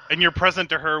 And your present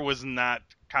to her was not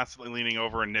constantly leaning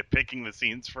over and nitpicking the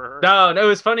scenes for her? No, it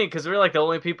was funny because we were like the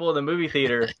only people in the movie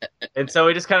theater, and so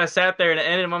we just kind of sat there, and it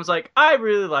ended, and Mom's like, I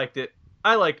really liked it.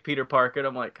 I liked Peter Parker, and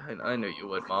I'm like, I knew you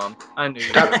would, Mom. I knew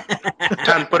you would.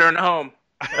 Time to put her in a home.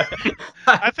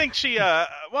 I think she,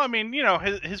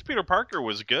 his Peter Parker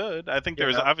was good. I think there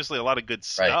was obviously a lot of good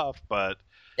stuff, but...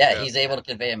 Yeah, he's able to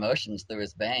convey emotions through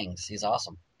his bangs. He's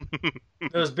awesome.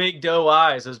 Those big doe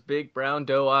eyes, those big brown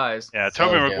doe eyes. Yeah,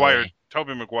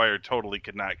 Tobey Maguire totally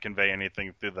could not convey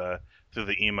anything through the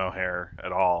emo hair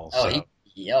at all. Oh, so.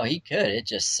 he could. It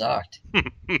just sucked.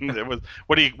 It was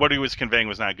what he was conveying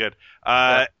was not good.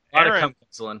 Aaron,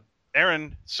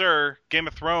 sir, Game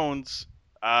of Thrones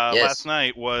last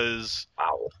night was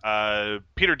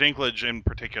Peter Dinklage in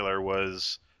particular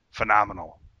was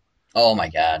phenomenal. Oh my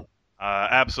god.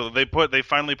 Absolutely. They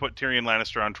finally put Tyrion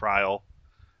Lannister on trial.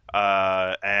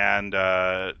 And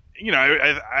I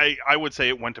would say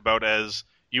it went about as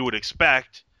you would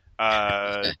expect.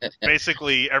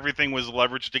 Basically, everything was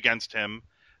leveraged against him.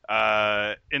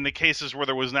 In the cases where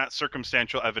there was not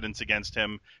circumstantial evidence against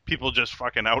him, people just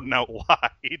fucking out and out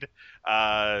lied.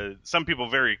 Some people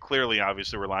very clearly,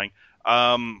 obviously, were lying.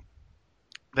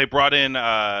 They brought in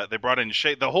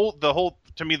Shay. The whole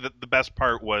to me the best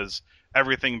part was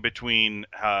everything between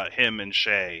him and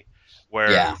Shay,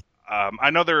 where I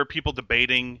know there are people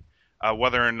debating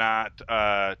whether or not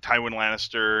Tywin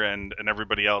Lannister and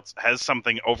everybody else has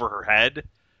something over her head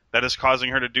that is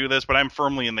causing her to do this, but I'm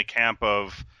firmly in the camp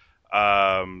of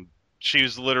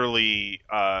she's literally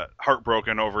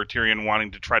heartbroken over Tyrion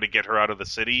wanting to try to get her out of the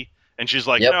city. And she's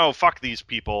like, no, fuck these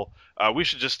people. We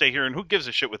should just stay here, and who gives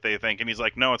a shit what they think? And he's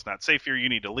like, no, it's not safe here. You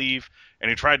need to leave. And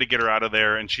he tried to get her out of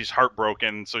there, and she's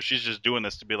heartbroken. So she's just doing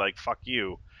this to be like, fuck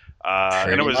you.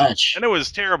 And it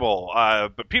was terrible.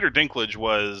 But Peter Dinklage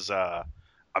was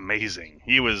amazing.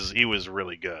 He was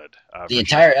really good. The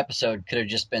entire episode could have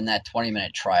just been that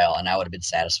 20-minute trial, and I would have been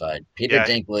satisfied. Peter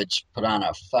Dinklage put on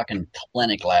a fucking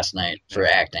clinic last night for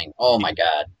acting. Oh my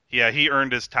god. Yeah, he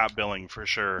earned his top billing for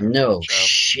sure. No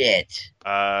shit.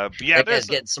 But yeah, that guy's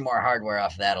getting some more hardware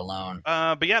off that alone.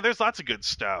 But yeah, there's lots of good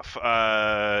stuff.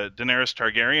 Daenerys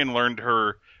Targaryen learned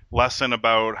her lesson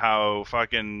about how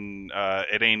fucking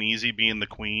it ain't easy being the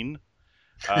queen.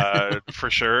 For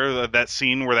sure. That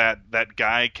scene where that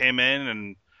guy came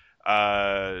in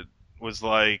and was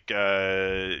like,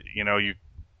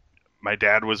 my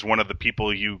dad was one of the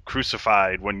people you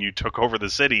crucified when you took over the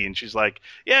city. And she's like,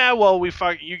 yeah, well,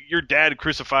 your dad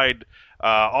crucified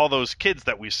all those kids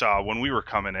that we saw when we were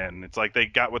coming in. It's like they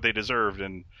got what they deserved.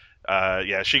 And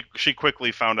she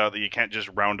quickly found out that you can't just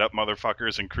round up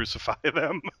motherfuckers and crucify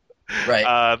them.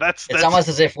 Right. That's almost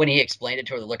as if when he explained it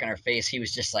to her, the look on her face, he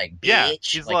was just like, bitch. Yeah,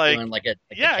 he's like doing like a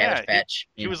Cabbage Patch.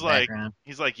 He was like,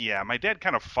 yeah, my dad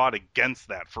kind of fought against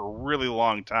that for a really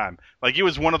long time. Like he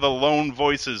was one of the lone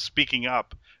voices speaking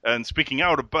up and speaking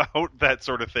out about that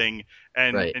sort of thing.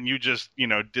 And you just,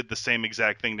 did the same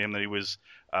exact thing to him that he was,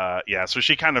 So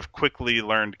she kind of quickly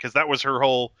learned, because that was her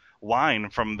whole line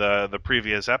from the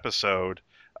previous episode,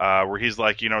 where he's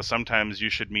like, sometimes you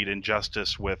should meet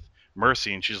injustice with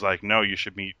mercy, and she's like, no, you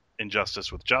should meet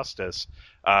injustice with justice.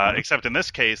 Except in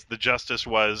this case, the justice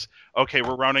was, okay,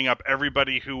 we're rounding up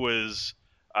everybody who was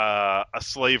a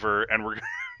slaver, and we're going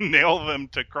to nail them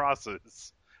to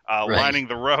crosses, lining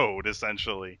the road,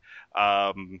 essentially.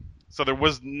 So there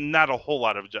was not a whole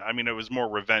lot of, it was more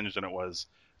revenge than it was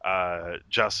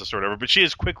justice or whatever. But she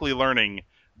is quickly learning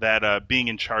that being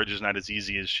in charge is not as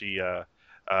easy as she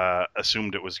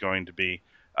assumed it was going to be.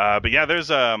 But yeah,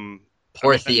 there's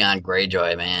poor Theon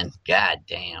Greyjoy, man. God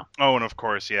damn. Oh, and of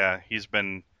course, he's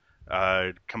been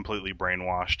completely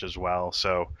brainwashed as well.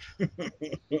 So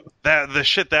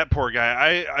that poor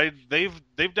guy.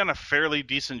 They've done a fairly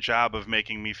decent job of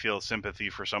making me feel sympathy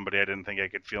for somebody I didn't think I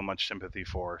could feel much sympathy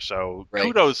for. So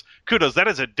kudos. That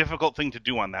is a difficult thing to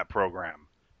do on that program.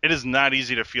 It is not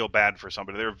easy to feel bad for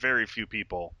somebody. There are very few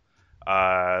people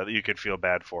that you could feel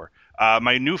bad for.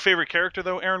 My new favorite character,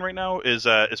 though, Aaron, right now is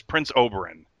Prince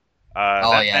Oberyn.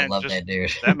 I love that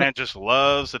dude. That man just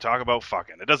loves to talk about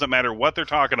fucking. It doesn't matter what they're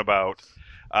talking about.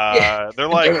 They're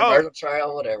like, oh, murder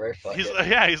trial, whatever. Fuck he's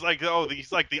it. like, oh,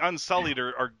 he's like the Unsullied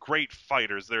are great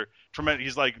fighters. They're tremendous.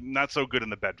 He's like not so good in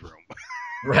the bedroom.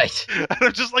 Right. And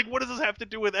I'm just like, what does this have to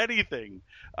do with anything?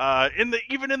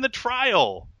 Even in the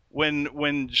trial,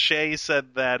 when Shay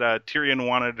said that Tyrion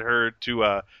wanted her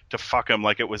to fuck him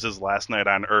like it was his last night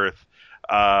on Earth,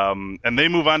 and they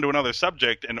move on to another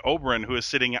subject, and Oberyn, who is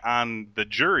sitting on the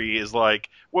jury, is like,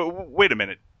 wait a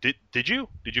minute. Did you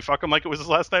fuck him like it was his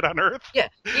last night on Earth? Yeah,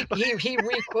 he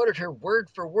re-quoted her word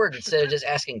for word instead of just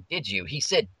asking, "Did you?" He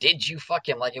said, "Did you fuck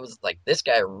him?" Like it was like this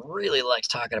guy really likes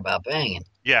talking about banging.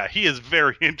 Yeah, he is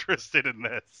very interested in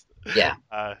this. Yeah.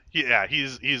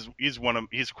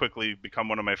 He's quickly become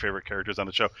one of my favorite characters on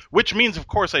the show. Which means, of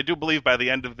course, I do believe by the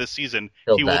end of this season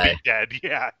He'll he die. will be dead.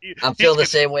 Yeah, I'm feeling the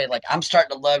same way. Like I'm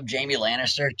starting to love Jaime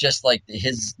Lannister, just like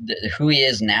who he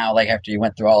is now. Like after he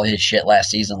went through all his shit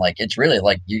last season, like it's really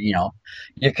like you're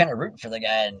kind of rooting for the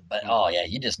guy, but oh yeah,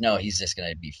 you just know he's just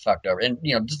gonna be fucked over, and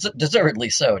deservedly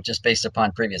so, just based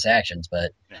upon previous actions.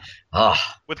 But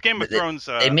with Game of Thrones,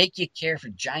 they make you care for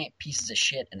giant pieces of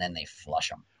shit, and then they flush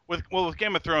them. With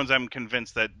Game of Thrones, I'm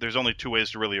convinced that there's only two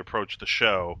ways to really approach the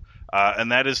show,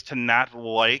 and that is to not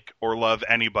like or love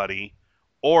anybody,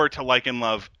 or to like and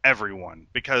love everyone.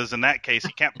 Because in that case,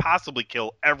 he can't possibly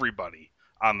kill everybody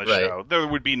on the show. There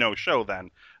would be no show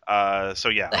then. So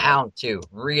yeah. The Hound too.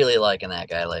 Really liking that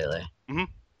guy lately. Mm-hmm.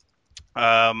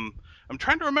 I'm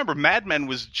trying to remember. Mad Men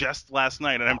was just last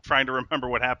night, and I'm trying to remember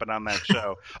what happened on that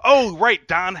show. Oh, right.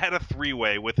 Don had a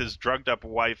three-way with his drugged-up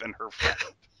wife and her friend.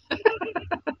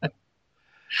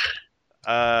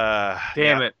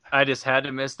 Damn it. I just had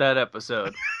to miss that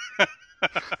episode.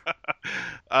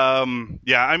 I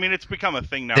mean, it's become a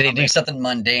thing now. Did he do something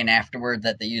mundane afterward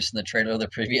that they used in the trailer the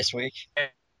previous week? Yes.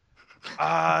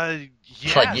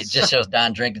 Like it just shows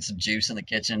Don drinking some juice in the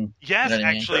kitchen. Yes,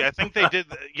 actually, I think they did.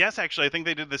 Yes, actually, I think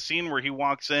they did the scene where he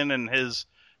walks in and his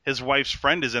wife's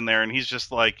friend is in there, and he's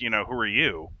just like, who are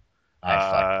you?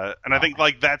 And I think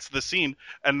like that's the scene,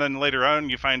 and then later on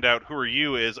you find out who are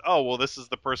you is, oh well, this is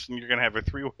the person you're gonna have a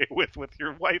three-way with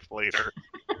your wife later,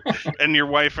 and your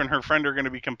wife and her friend are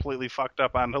gonna be completely fucked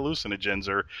up on hallucinogens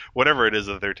or whatever it is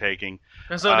that they're taking.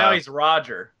 And so now he's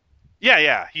Roger.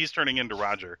 Yeah, he's turning into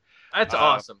Roger. That's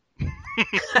awesome.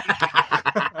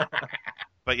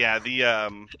 But yeah,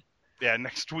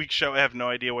 next week's show I have no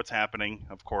idea what's happening,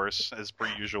 of course, as per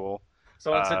usual.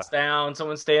 Someone sits down,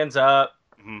 someone stands up.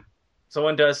 Mm-hmm.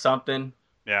 Someone does something.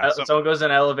 Yeah. Someone goes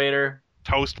in an elevator.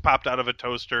 Toast popped out of a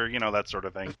toaster, that sort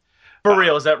of thing. For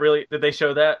real, is that really? Did they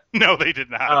show that? No, they did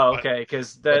not. Oh, okay.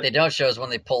 Because what they don't show is when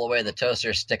they pull away the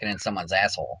toaster, sticking in someone's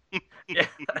asshole. Yeah.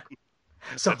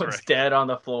 Someone's right. dead on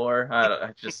the floor.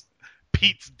 I just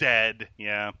Pete's dead.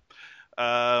 Yeah.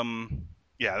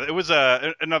 It was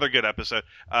another good episode.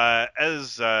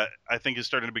 As I think is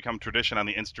starting to become tradition on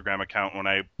the Instagram account when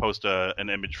I post an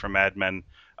image from Mad Men.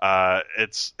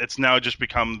 It's now just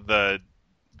become the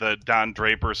Don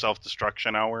Draper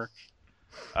self-destruction hour.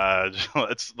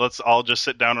 Let's all just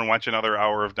sit down and watch another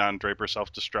hour of Don Draper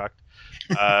self-destruct.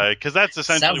 Because that's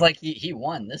essentially sounds like he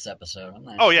won this episode. I'm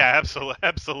not sure. Yeah,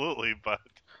 absolutely. But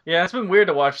yeah, it's been weird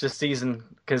to watch this season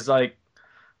because like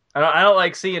I don't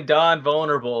like seeing Don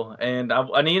vulnerable, and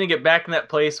I need to get back in that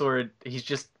place where he's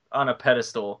just on a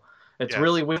pedestal. It's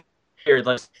really weird.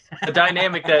 Like the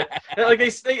dynamic that like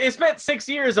they spent 6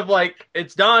 years of like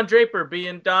it's Don Draper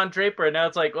being Don Draper, and now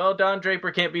it's like, well, Don Draper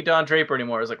can't be Don Draper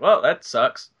anymore. It's like, well, that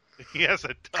sucks. Yes,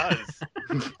 it does.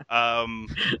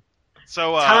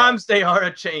 So times they are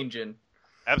a changing.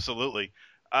 Absolutely.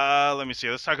 Let me see.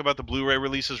 Let's talk about the Blu-ray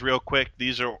releases real quick.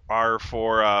 These are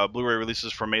for Blu-ray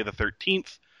releases for May the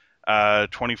 13th,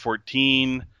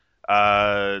 2014.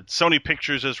 Sony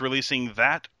Pictures is releasing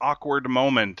That Awkward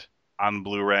Moment on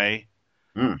Blu-ray.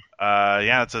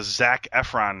 It's a Zac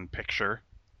Efron picture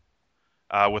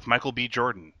with Michael B.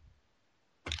 Jordan.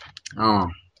 Oh,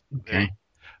 okay.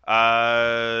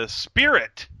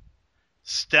 Spirit,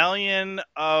 Stallion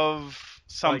of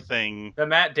something. Like the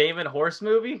Matt Damon horse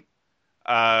movie?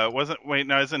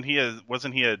 Wasn't he a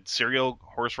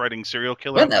horse riding serial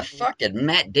killer? When the fuck did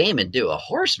Matt Damon do a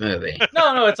horse movie?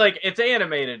 No, it's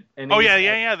animated. And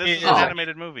This is an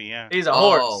animated movie. Yeah, he's a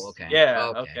horse. Oh, okay.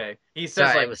 Yeah, okay. He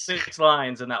says 6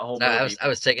 lines in that whole movie. I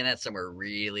was taking that somewhere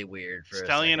really weird for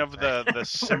Stallion a of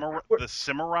the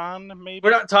Cimarron, maybe.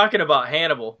 We're not talking about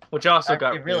Hannibal, which also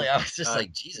got I was just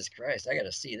like, Jesus Christ, I got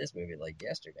to see this movie like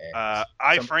yesterday.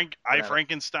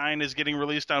 Frankenstein is getting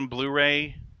released on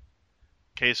Blu-ray.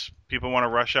 In case people want to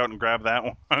rush out and grab that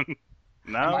one.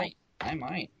 No? I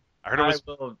might. I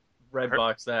will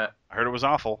redbox that. I heard it was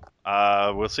awful.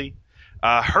 We'll see.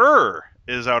 Her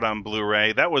is out on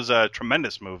Blu-ray. That was a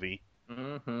tremendous movie.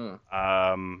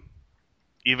 Mm-hmm.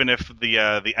 Even if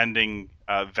the ending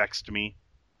vexed me.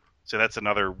 So that's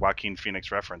another Joaquin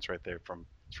Phoenix reference right there from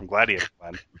Gladiator,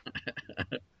 Glenn.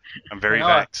 I'm very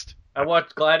vexed. I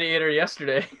watched Gladiator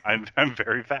yesterday. I'm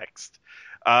very vexed.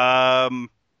 But I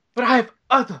have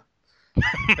other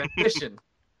ambition,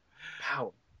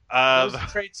 power. Those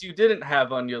traits you didn't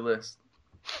have on your list.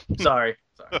 Sorry.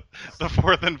 The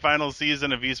fourth and final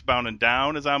season of Eastbound and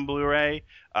Down is on Blu-ray.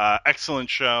 Excellent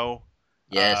show.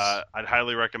 Yes. I'd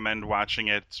highly recommend watching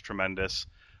it. It's tremendous.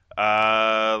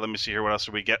 Let me see here. What else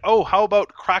do we get? Oh, how about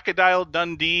Crocodile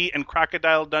Dundee and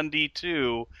Crocodile Dundee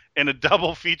 2 in a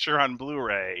double feature on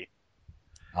Blu-ray?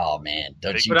 Oh, man.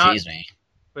 Don't you tease me.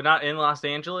 But not in Los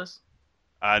Angeles?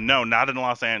 No, not in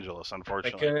Los Angeles,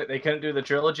 unfortunately. They couldn't do the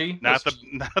trilogy? Not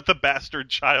the bastard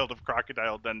child of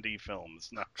Crocodile Dundee films.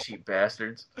 No. Cheap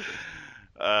bastards.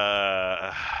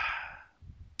 And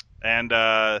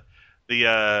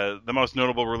the most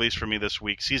notable release for me this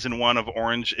week, season 1 of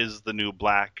Orange is the New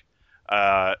Black,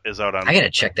 is out on. I gotta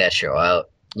check that show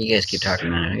out. You guys keep talking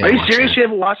about it. Are you serious? You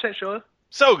haven't watched that show?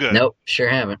 So good. Nope, sure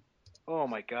haven't. Oh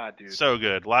my god, dude. So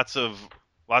good. Lots of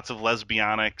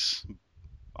lesbianics.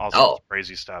 All sorts of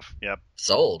crazy stuff. Yep.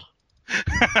 Sold.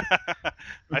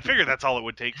 I figured that's all it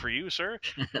would take for you, sir.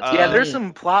 Yeah, there's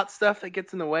some plot stuff that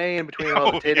gets in the way in between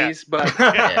all the titties, but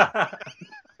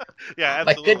yeah, absolutely.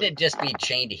 But couldn't it just be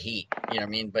Chained Heat? You know what I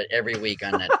mean? But every week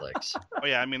on Netflix. Oh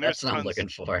yeah, I mean there's that's what I'm looking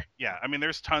for. Yeah, I mean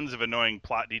there's tons of annoying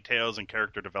plot details and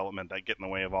character development that get in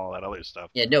the way of all that other stuff.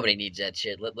 Yeah, nobody needs that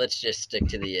shit. Let's just stick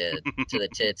to the to the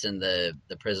tits and the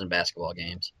prison basketball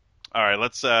games. All right,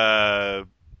 let's.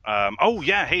 Oh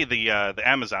yeah, hey, the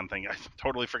Amazon thing. I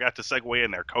totally forgot to segue in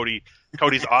there. Cody's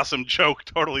awesome joke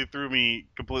totally threw me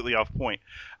completely off point.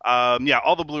 Yeah,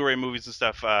 all the Blu-ray movies and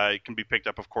stuff can be picked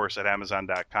up, of course, at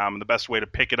Amazon.com. And the best way to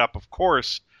pick it up, of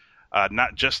course,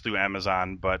 not just through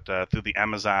Amazon, but through the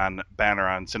Amazon banner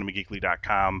on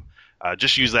cinemageekly.com.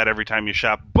 Just use that every time you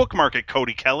shop. Bookmark it,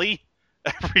 Cody Kelly.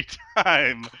 Every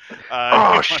time.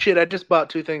 Shit! I just bought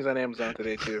 2 things on Amazon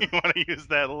today too. You want to use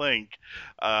that link,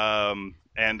 and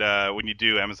when you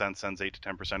do, Amazon sends 8 to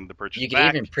 10% of the purchase. You can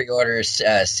even pre-order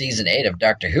season 8 of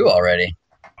Doctor Who already.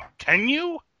 Can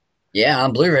you? Yeah,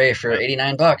 on Blu-ray for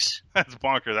 $89. That's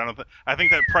bonkers. I think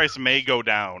that price may go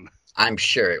down. I'm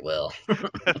sure it will.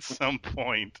 At some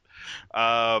point.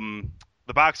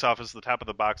 The box office, the top of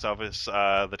the box office,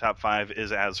 the top 5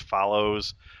 is as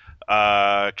follows.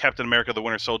 Captain America the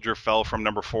Winter Soldier fell from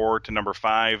number 4 to number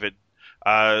 5. It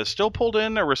still pulled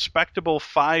in a respectable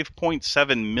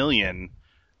 $5.7 million.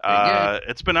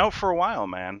 It's been out for a while,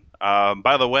 man.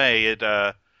 By the way, it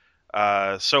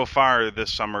so far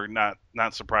this summer, not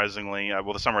surprisingly,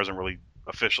 well, the summer hasn't really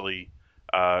officially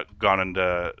gone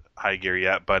into high gear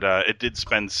yet, but it did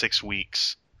spend 6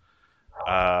 weeks.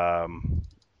 Or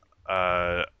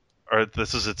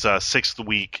this is its 6th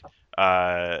week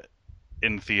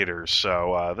in theaters,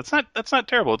 so that's not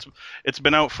terrible. It's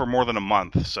been out for more than a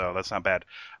month, so that's not bad.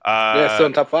 Yeah, it's still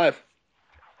in top 5.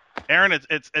 Aaron,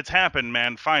 it's happened,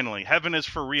 man. Finally, Heaven is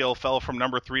for Real fell from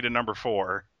number 3 to number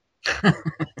 4. In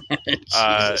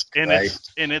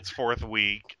its 4th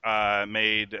week,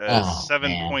 made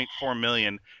 $7.4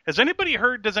 million. Does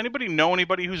anybody know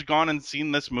anybody who's gone and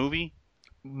seen this movie?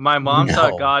 My mom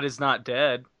thought God is Not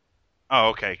Dead. Oh,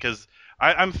 okay, because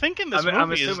I'm thinking this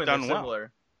movie is done well.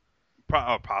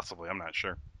 Possibly, I'm not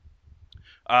sure.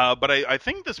 But I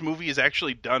think this movie is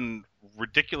actually done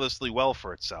ridiculously well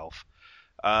for itself.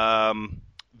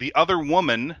 The Other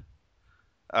Woman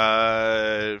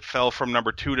fell from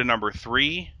number 2 to number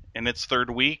 3 in its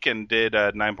 3rd week and did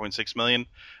 $9.6 million.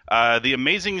 The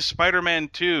Amazing Spider-Man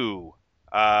 2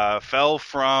 fell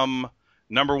from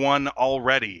number 1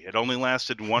 already. It only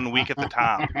lasted 1 week at the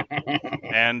top.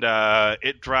 And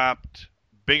it dropped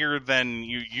bigger than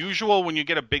usual. When you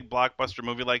get a big blockbuster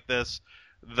movie like this,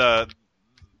 the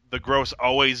gross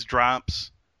always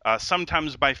drops,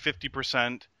 sometimes by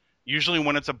 50%. Usually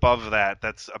when it's above that,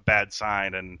 that's a bad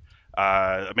sign. And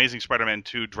Amazing Spider-Man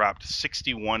 2 dropped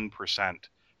 61%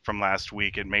 from last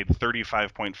week. It made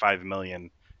 $35.5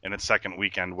 million in its 2nd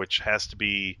weekend, which has to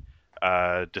be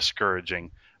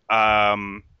discouraging.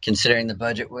 Considering the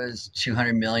budget was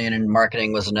 $200 million and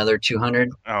marketing was another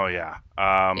 $200. Oh yeah.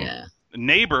 Yeah.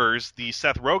 Neighbors, the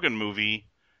Seth Rogen movie,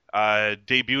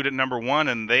 debuted at number 1,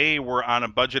 and they were on a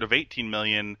budget of $18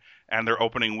 million, and their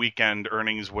opening weekend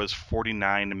earnings was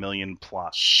 $49 million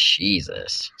plus.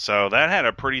 Jesus. So that had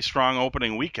a pretty strong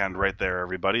opening weekend right there,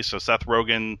 everybody. So Seth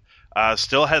Rogen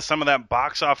still has some of that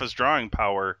box office drawing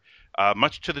power,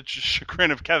 much to the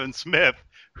chagrin of Kevin Smith,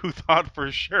 who thought for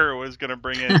sure it was going to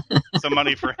bring in some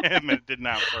money for him, and it did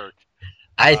not work.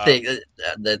 I think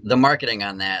the marketing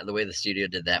on that, the way the studio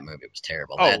did that movie was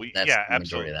terrible. That's yeah, the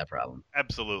majority of that problem.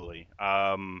 Absolutely.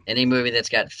 Any movie that's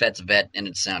got Fet's Vet in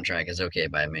its soundtrack is okay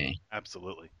by me.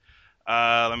 Absolutely.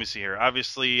 Let me see here.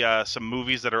 Obviously, some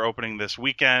movies that are opening this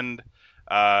weekend.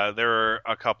 There are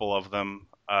a couple of them.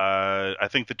 I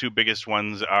think the two biggest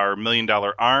ones are $1 Million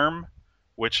Arm,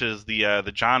 which is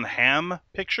the John Hamm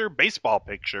picture, baseball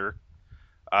picture.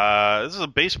 This is a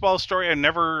baseball story I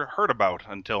never heard about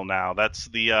until now. That's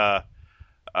the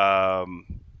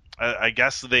I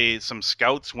guess some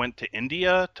scouts went to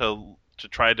India to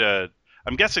try to.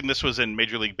 I'm guessing this was in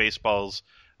Major League Baseball's.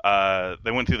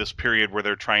 They went through this period where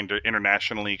they're trying to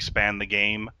internationally expand the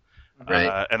game,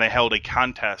 Right. and they held a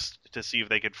contest to see if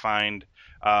they could find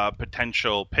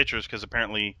potential pitchers, because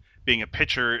apparently being a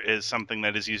pitcher is something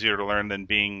that is easier to learn than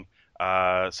being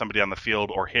somebody on the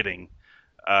field or hitting.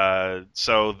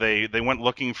 So they went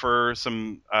looking for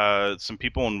some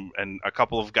people, and a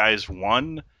couple of guys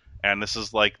won. And this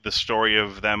is like the story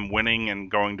of them winning and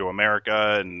going to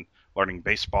America and learning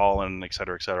baseball and et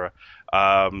cetera, et cetera.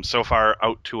 So far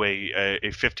out to a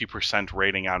 50%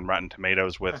 rating on Rotten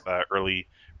Tomatoes with early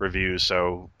reviews,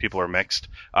 so people are mixed.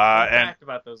 Fun And fact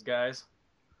about those guys.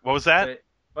 what was that?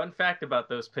 Fun fact about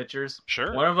those pitchers.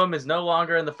 Sure. One of them is no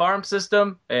longer in the farm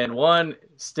system, and one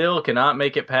still cannot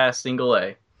make it past single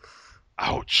A.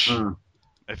 Ouch. Mm.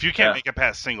 If you can't Yeah. make it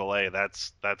past single A,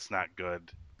 that's not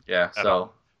good. Yeah, At so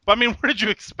all. But I mean, what did you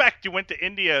expect? You went to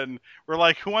India and were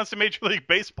like, who wants a Major League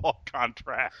Baseball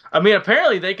contract? I mean,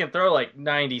 apparently they can throw like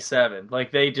 97.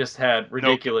 Like they just had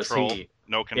ridiculous no control. heat.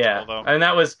 No control, Yeah, though. and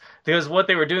that was because what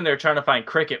they were doing. They were trying to find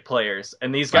cricket players,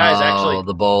 and these guys actually,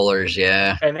 the bowlers,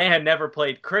 yeah. and they had never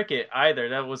played cricket either.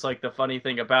 That was like the funny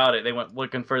thing about it. They went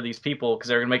looking for these people because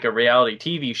they were gonna make a reality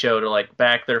TV show to like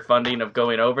back their funding of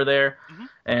going over there,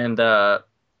 Mhm.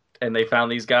 and they found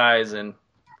these guys, and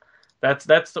that's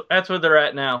where they're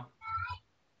at now.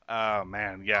 Oh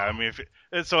man, yeah. I mean,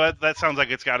 so that sounds like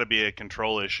it's got to be a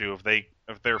control issue. If they're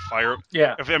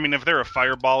Yeah, if they're a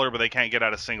fireballer but they can't get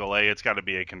out of single A, it's got to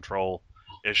be a control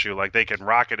issue. Like they can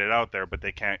rocket it out there, but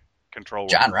they can't control.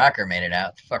 John Rocker made it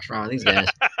out. The fuck's wrong with these guys?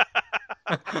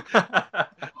 I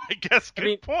guess.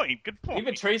 Good point. Good point.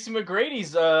 Even Tracy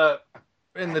McGrady's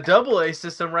in the Double A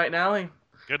system right now. He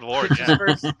Good lord.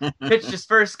 pitched his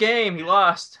first game. He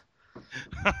lost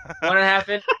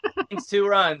 1.5 innings, 2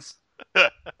 runs.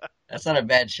 That's not a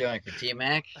bad showing for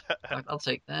T-Mac. I'll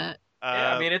take that.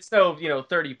 Yeah, I mean it's no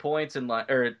 30 points in like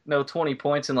or no 20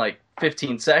 points in like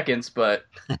 15 seconds, but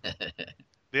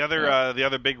the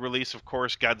other big release, of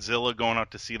course, Godzilla. Going out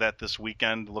to see that this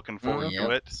weekend. Looking forward to Yep,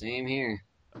 it. same here.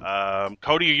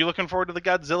 Cody, are you looking forward to the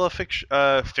Godzilla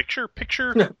picture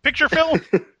film?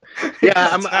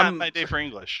 Yeah, It's not my day for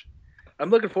English.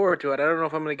 I'm looking forward to it. I don't know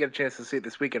if I'm going to get a chance to see it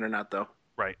this weekend or not, though.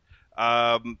 Right.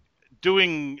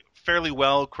 Doing fairly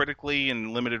well critically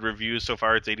in limited reviews so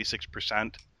far. It's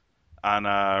 86% on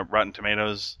Rotten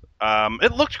Tomatoes.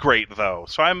 It looked great though,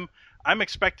 so I'm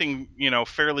expecting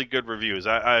fairly good reviews.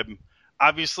 I'm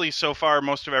obviously so far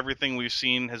most of everything we've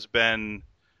seen has been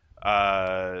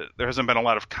there hasn't been a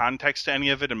lot of context to any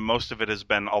of it, and most of it has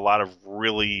been a lot of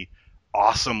really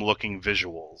awesome looking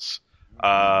visuals.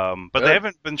 But Good. they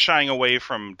haven't been shying away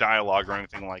from dialogue or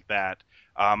anything like that.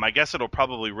 I guess it'll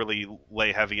probably really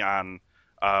lay heavy on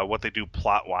what they do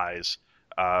plot wise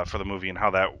for the movie and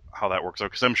how that works out,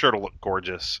 because I'm sure it'll look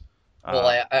gorgeous.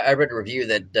 Well, I read a review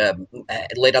that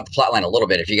laid out the plot line a little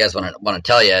bit. If you guys want to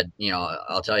tell you,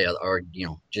 I'll tell you, or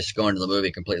just go into the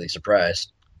movie completely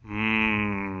surprised.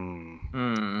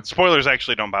 Spoilers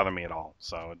actually don't bother me at all,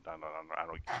 so I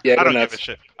don't Yeah, I don't go give nuts. a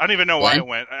shit. I don't even know why I Glenn?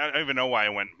 went. I don't even know why I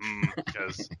went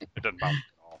because it doesn't bother me at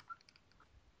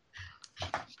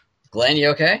all. Glenn, you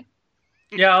okay?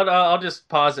 yeah, I'll just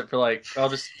pause it for I'll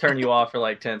just turn you off for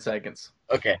like 10 seconds.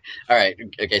 Okay. All right.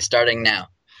 Okay. Starting now.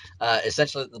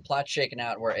 Essentially, the plot's shaken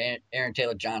out where Aaron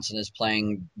Taylor Johnson is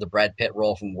playing the Brad Pitt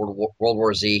role from World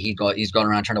War Z. He's going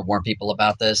around trying to warn people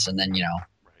about this, and then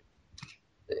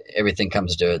everything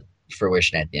comes to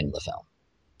fruition at the end of the film.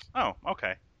 Oh,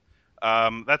 okay.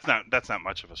 That's not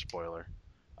much of a spoiler.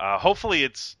 Hopefully,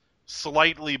 it's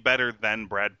slightly better than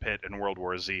Brad Pitt in World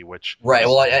War Z, which Right.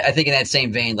 Well, I think in that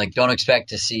same vein, don't expect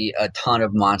to see a ton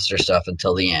of monster stuff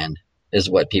until the end, is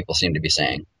what people seem to be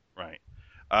saying. right.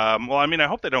 Well, I mean, I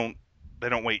hope they don't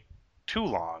wait too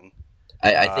long.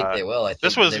 I think they will. I think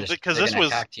this was- they're just- because they're this gonna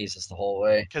was- cock tease us the whole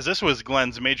way. Because this was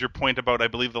Glenn's major point about, I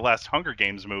believe, the last Hunger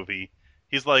Games movie.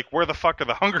 He's like, where the fuck are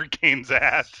the Hunger Games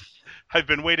at? I've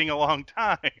been waiting a long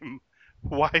time.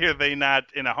 Why are they not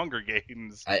in a Hunger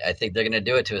Games? I think they're going to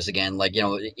do it to us again.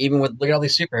 Even with, look at all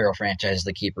these superhero franchises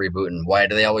they keep rebooting. Why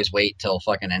do they always wait till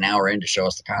fucking an hour in to show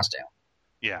us the costume?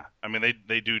 Yeah, I mean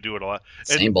they do it a lot.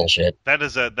 Same bullshit. That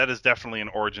is definitely an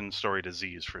origin story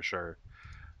disease for sure.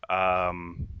 Let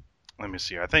me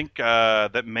see. I think I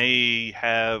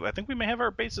think we may have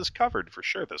our bases covered for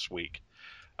sure this week.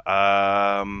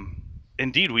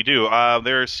 Indeed, we do.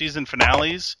 There are season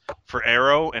finales for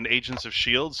Arrow and Agents of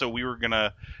S.H.I.E.L.D., so we were going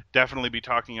to definitely be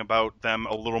talking about them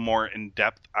a little more in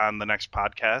depth on the next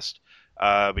podcast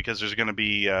because there's going to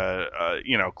be,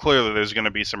 clearly there's going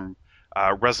to be some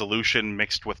resolution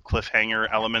mixed with cliffhanger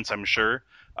elements, I'm sure,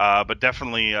 but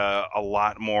definitely a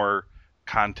lot more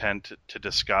content to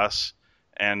discuss.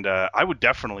 And I would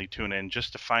definitely tune in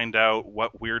just to find out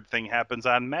what weird thing happens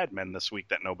on Mad Men this week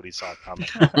that nobody saw coming.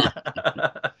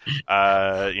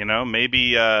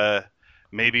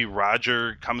 Maybe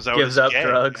Roger comes out gives as up gay.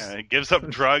 drugs. Gives up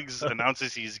drugs,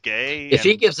 announces he's gay. If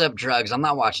he gives up drugs, I'm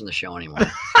not watching the show anymore.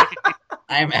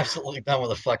 I am absolutely done with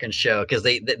the fucking show because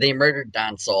they murdered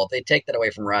Don Saul. If they take that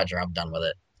away from Roger, I'm done with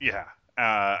it. Yeah,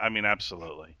 I mean,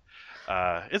 absolutely.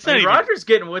 Roger's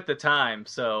getting with the time,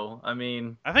 so I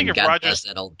mean, I think if God Roger bless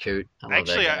that old coot.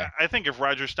 actually, I think if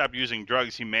Roger stopped using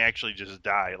drugs, he may actually just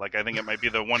die. Like I think it might be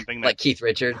the one thing like that's Keith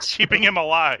Richards, keeping him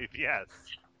alive. Yes,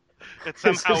 it's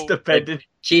it's somehow just dependent.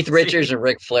 Keith Richards and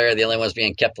Ric Flair are the only ones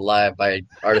being kept alive by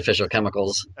artificial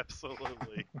chemicals.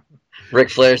 absolutely. Ric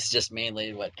Flair's just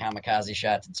mainly kamikaze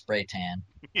shots and spray tan.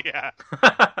 Yeah,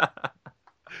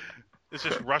 it's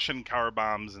just Russian car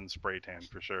bombs and spray tan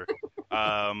for sure.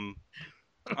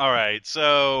 All right,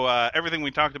 so everything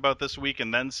we talked about this week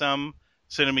and then some,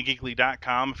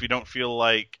 cinemageekly.com. If you don't feel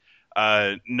like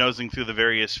nosing through the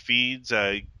various feeds,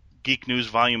 Geek News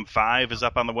Volume 5 is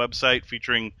up on the website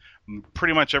featuring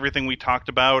pretty much everything we talked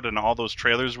about and all those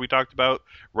trailers we talked about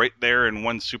right there in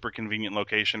one super convenient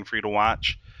location for you to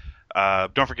watch.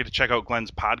 Don't forget to check out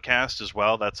Glenn's podcast as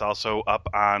well. That's also up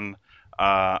on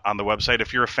the website.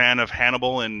 If you're a fan of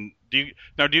Hannibal, and do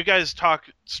you guys talk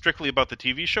strictly about the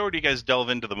TV show, or do you guys delve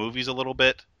into the movies a little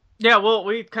bit? Yeah, well,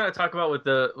 we kind of talk about with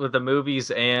the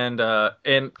movies and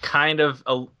kind of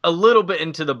a little bit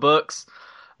into the books,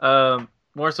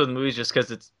 more so the movies, just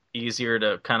because it's easier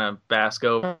to kind of bask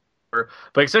over.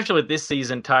 But essentially, this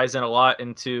season ties in a lot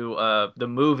into the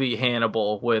movie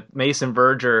Hannibal, with Mason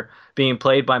Verger being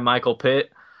played by Michael Pitt,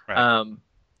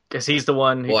 because he's the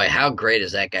one. Boy, how great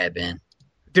has that guy been,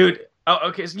 dude? Oh,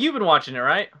 okay, so you've been watching it,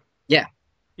 right? Yeah.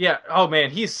 Yeah. Oh man,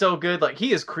 he's so good. Like,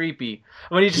 he is creepy.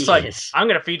 When he's just He like, is. I'm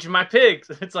gonna feed you my pigs.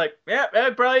 It's like, yeah,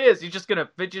 it probably is. He's just gonna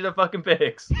feed you the fucking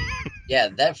pigs. Yeah,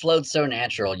 that flowed so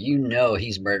natural. You know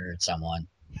he's murdered someone.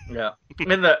 Yeah.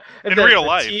 In the real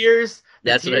life. Tears.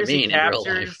 That's what I tears he mean in real life.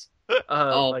 captures,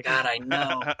 Oh God, I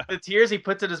know. the tears he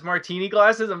puts in his martini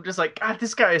glasses. I'm just like, God,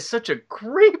 this guy is such a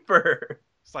creeper.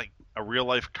 It's like a real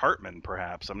life Cartman,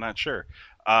 perhaps. I'm not sure.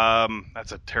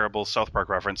 That's a terrible South Park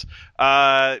reference.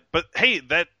 But hey,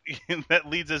 that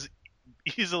leads us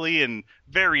easily and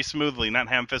very smoothly, not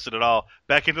ham-fisted at all,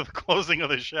 back into the closing of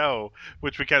the show,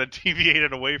 which we kind of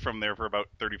deviated away from there for about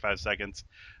 35 seconds.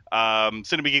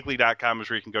 CinemaGeekly.com is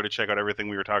where you can go to check out everything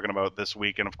we were talking about this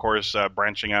week, and of course,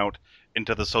 branching out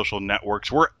into the social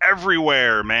networks. We're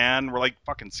everywhere, man. We're like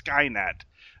fucking Skynet.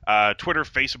 Twitter,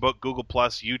 Facebook, Google+,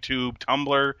 YouTube,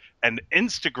 Tumblr, and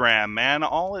Instagram, man.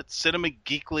 All at Cinema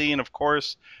Geekly. And, of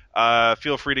course,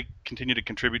 feel free to continue to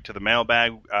contribute to the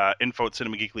mailbag. Info at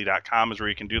cinemageekly.com is where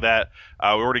you can do that.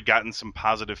 We've already gotten some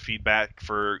positive feedback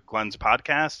for Glenn's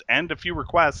podcast and a few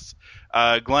requests.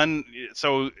 Glenn,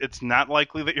 so it's not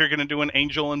likely that you're going to do an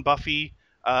Angel and Buffy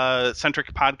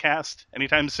centric podcast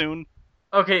anytime soon?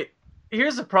 Okay,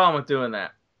 here's the problem with doing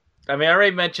that. I mean, I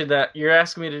already mentioned that you're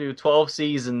asking me to do 12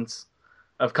 seasons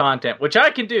of content, which I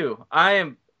can do.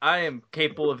 I am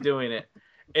capable of doing it.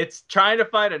 It's trying to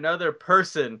find another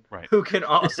person who can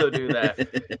also do that.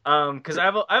 Because I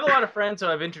have a lot of friends who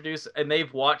I've introduced, and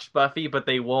they've watched Buffy, but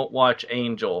they won't watch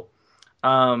Angel.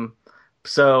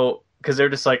 So because they're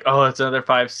just like, oh, it's another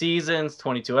 5 seasons,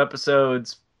 22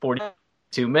 episodes,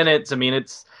 42 minutes. I mean,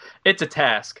 it's a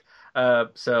task.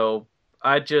 So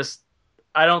I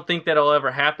don't think that'll ever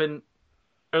happen,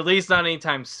 or at least not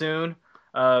anytime soon.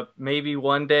 Maybe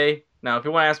one day. Now, if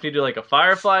you want to ask me to do like a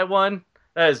Firefly one,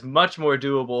 that is much more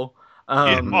doable.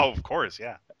 Of course,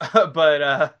 yeah.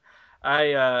 But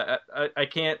I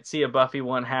can't see a Buffy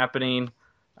one happening.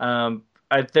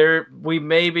 We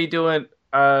may be doing.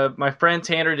 My friend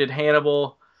Tanner did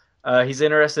Hannibal. He's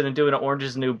interested in doing Orange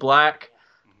Is the New Black.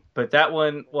 But that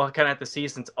one, we'll kind of have to see,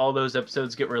 since all those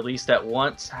episodes get released at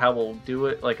once, how we'll do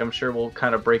it. Like, I'm sure we'll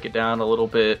kind of break it down a little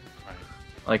bit.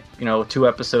 Like, 2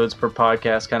 episodes per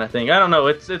podcast kind of thing. I don't know.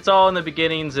 It's all in the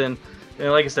beginnings. And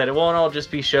like I said, it won't all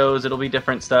just be shows. It'll be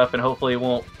different stuff. And hopefully it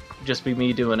won't just be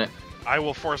me doing it. I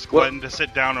will force Glenn to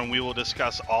sit down and we will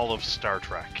discuss all of Star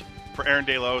Trek. For Aaron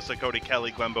De La Osa, Cody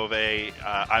Kelly, Glenn Beauvais,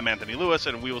 I'm Anthony Lewis,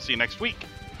 and we will see you next week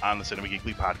on the Cinema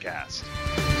Geekly podcast.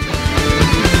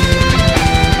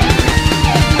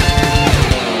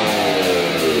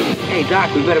 Hey,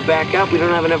 Doc, we better back up. We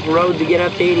don't have enough road to get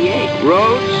up to 88.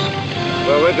 Roads?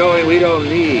 Where we're going, we don't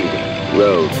need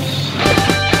roads.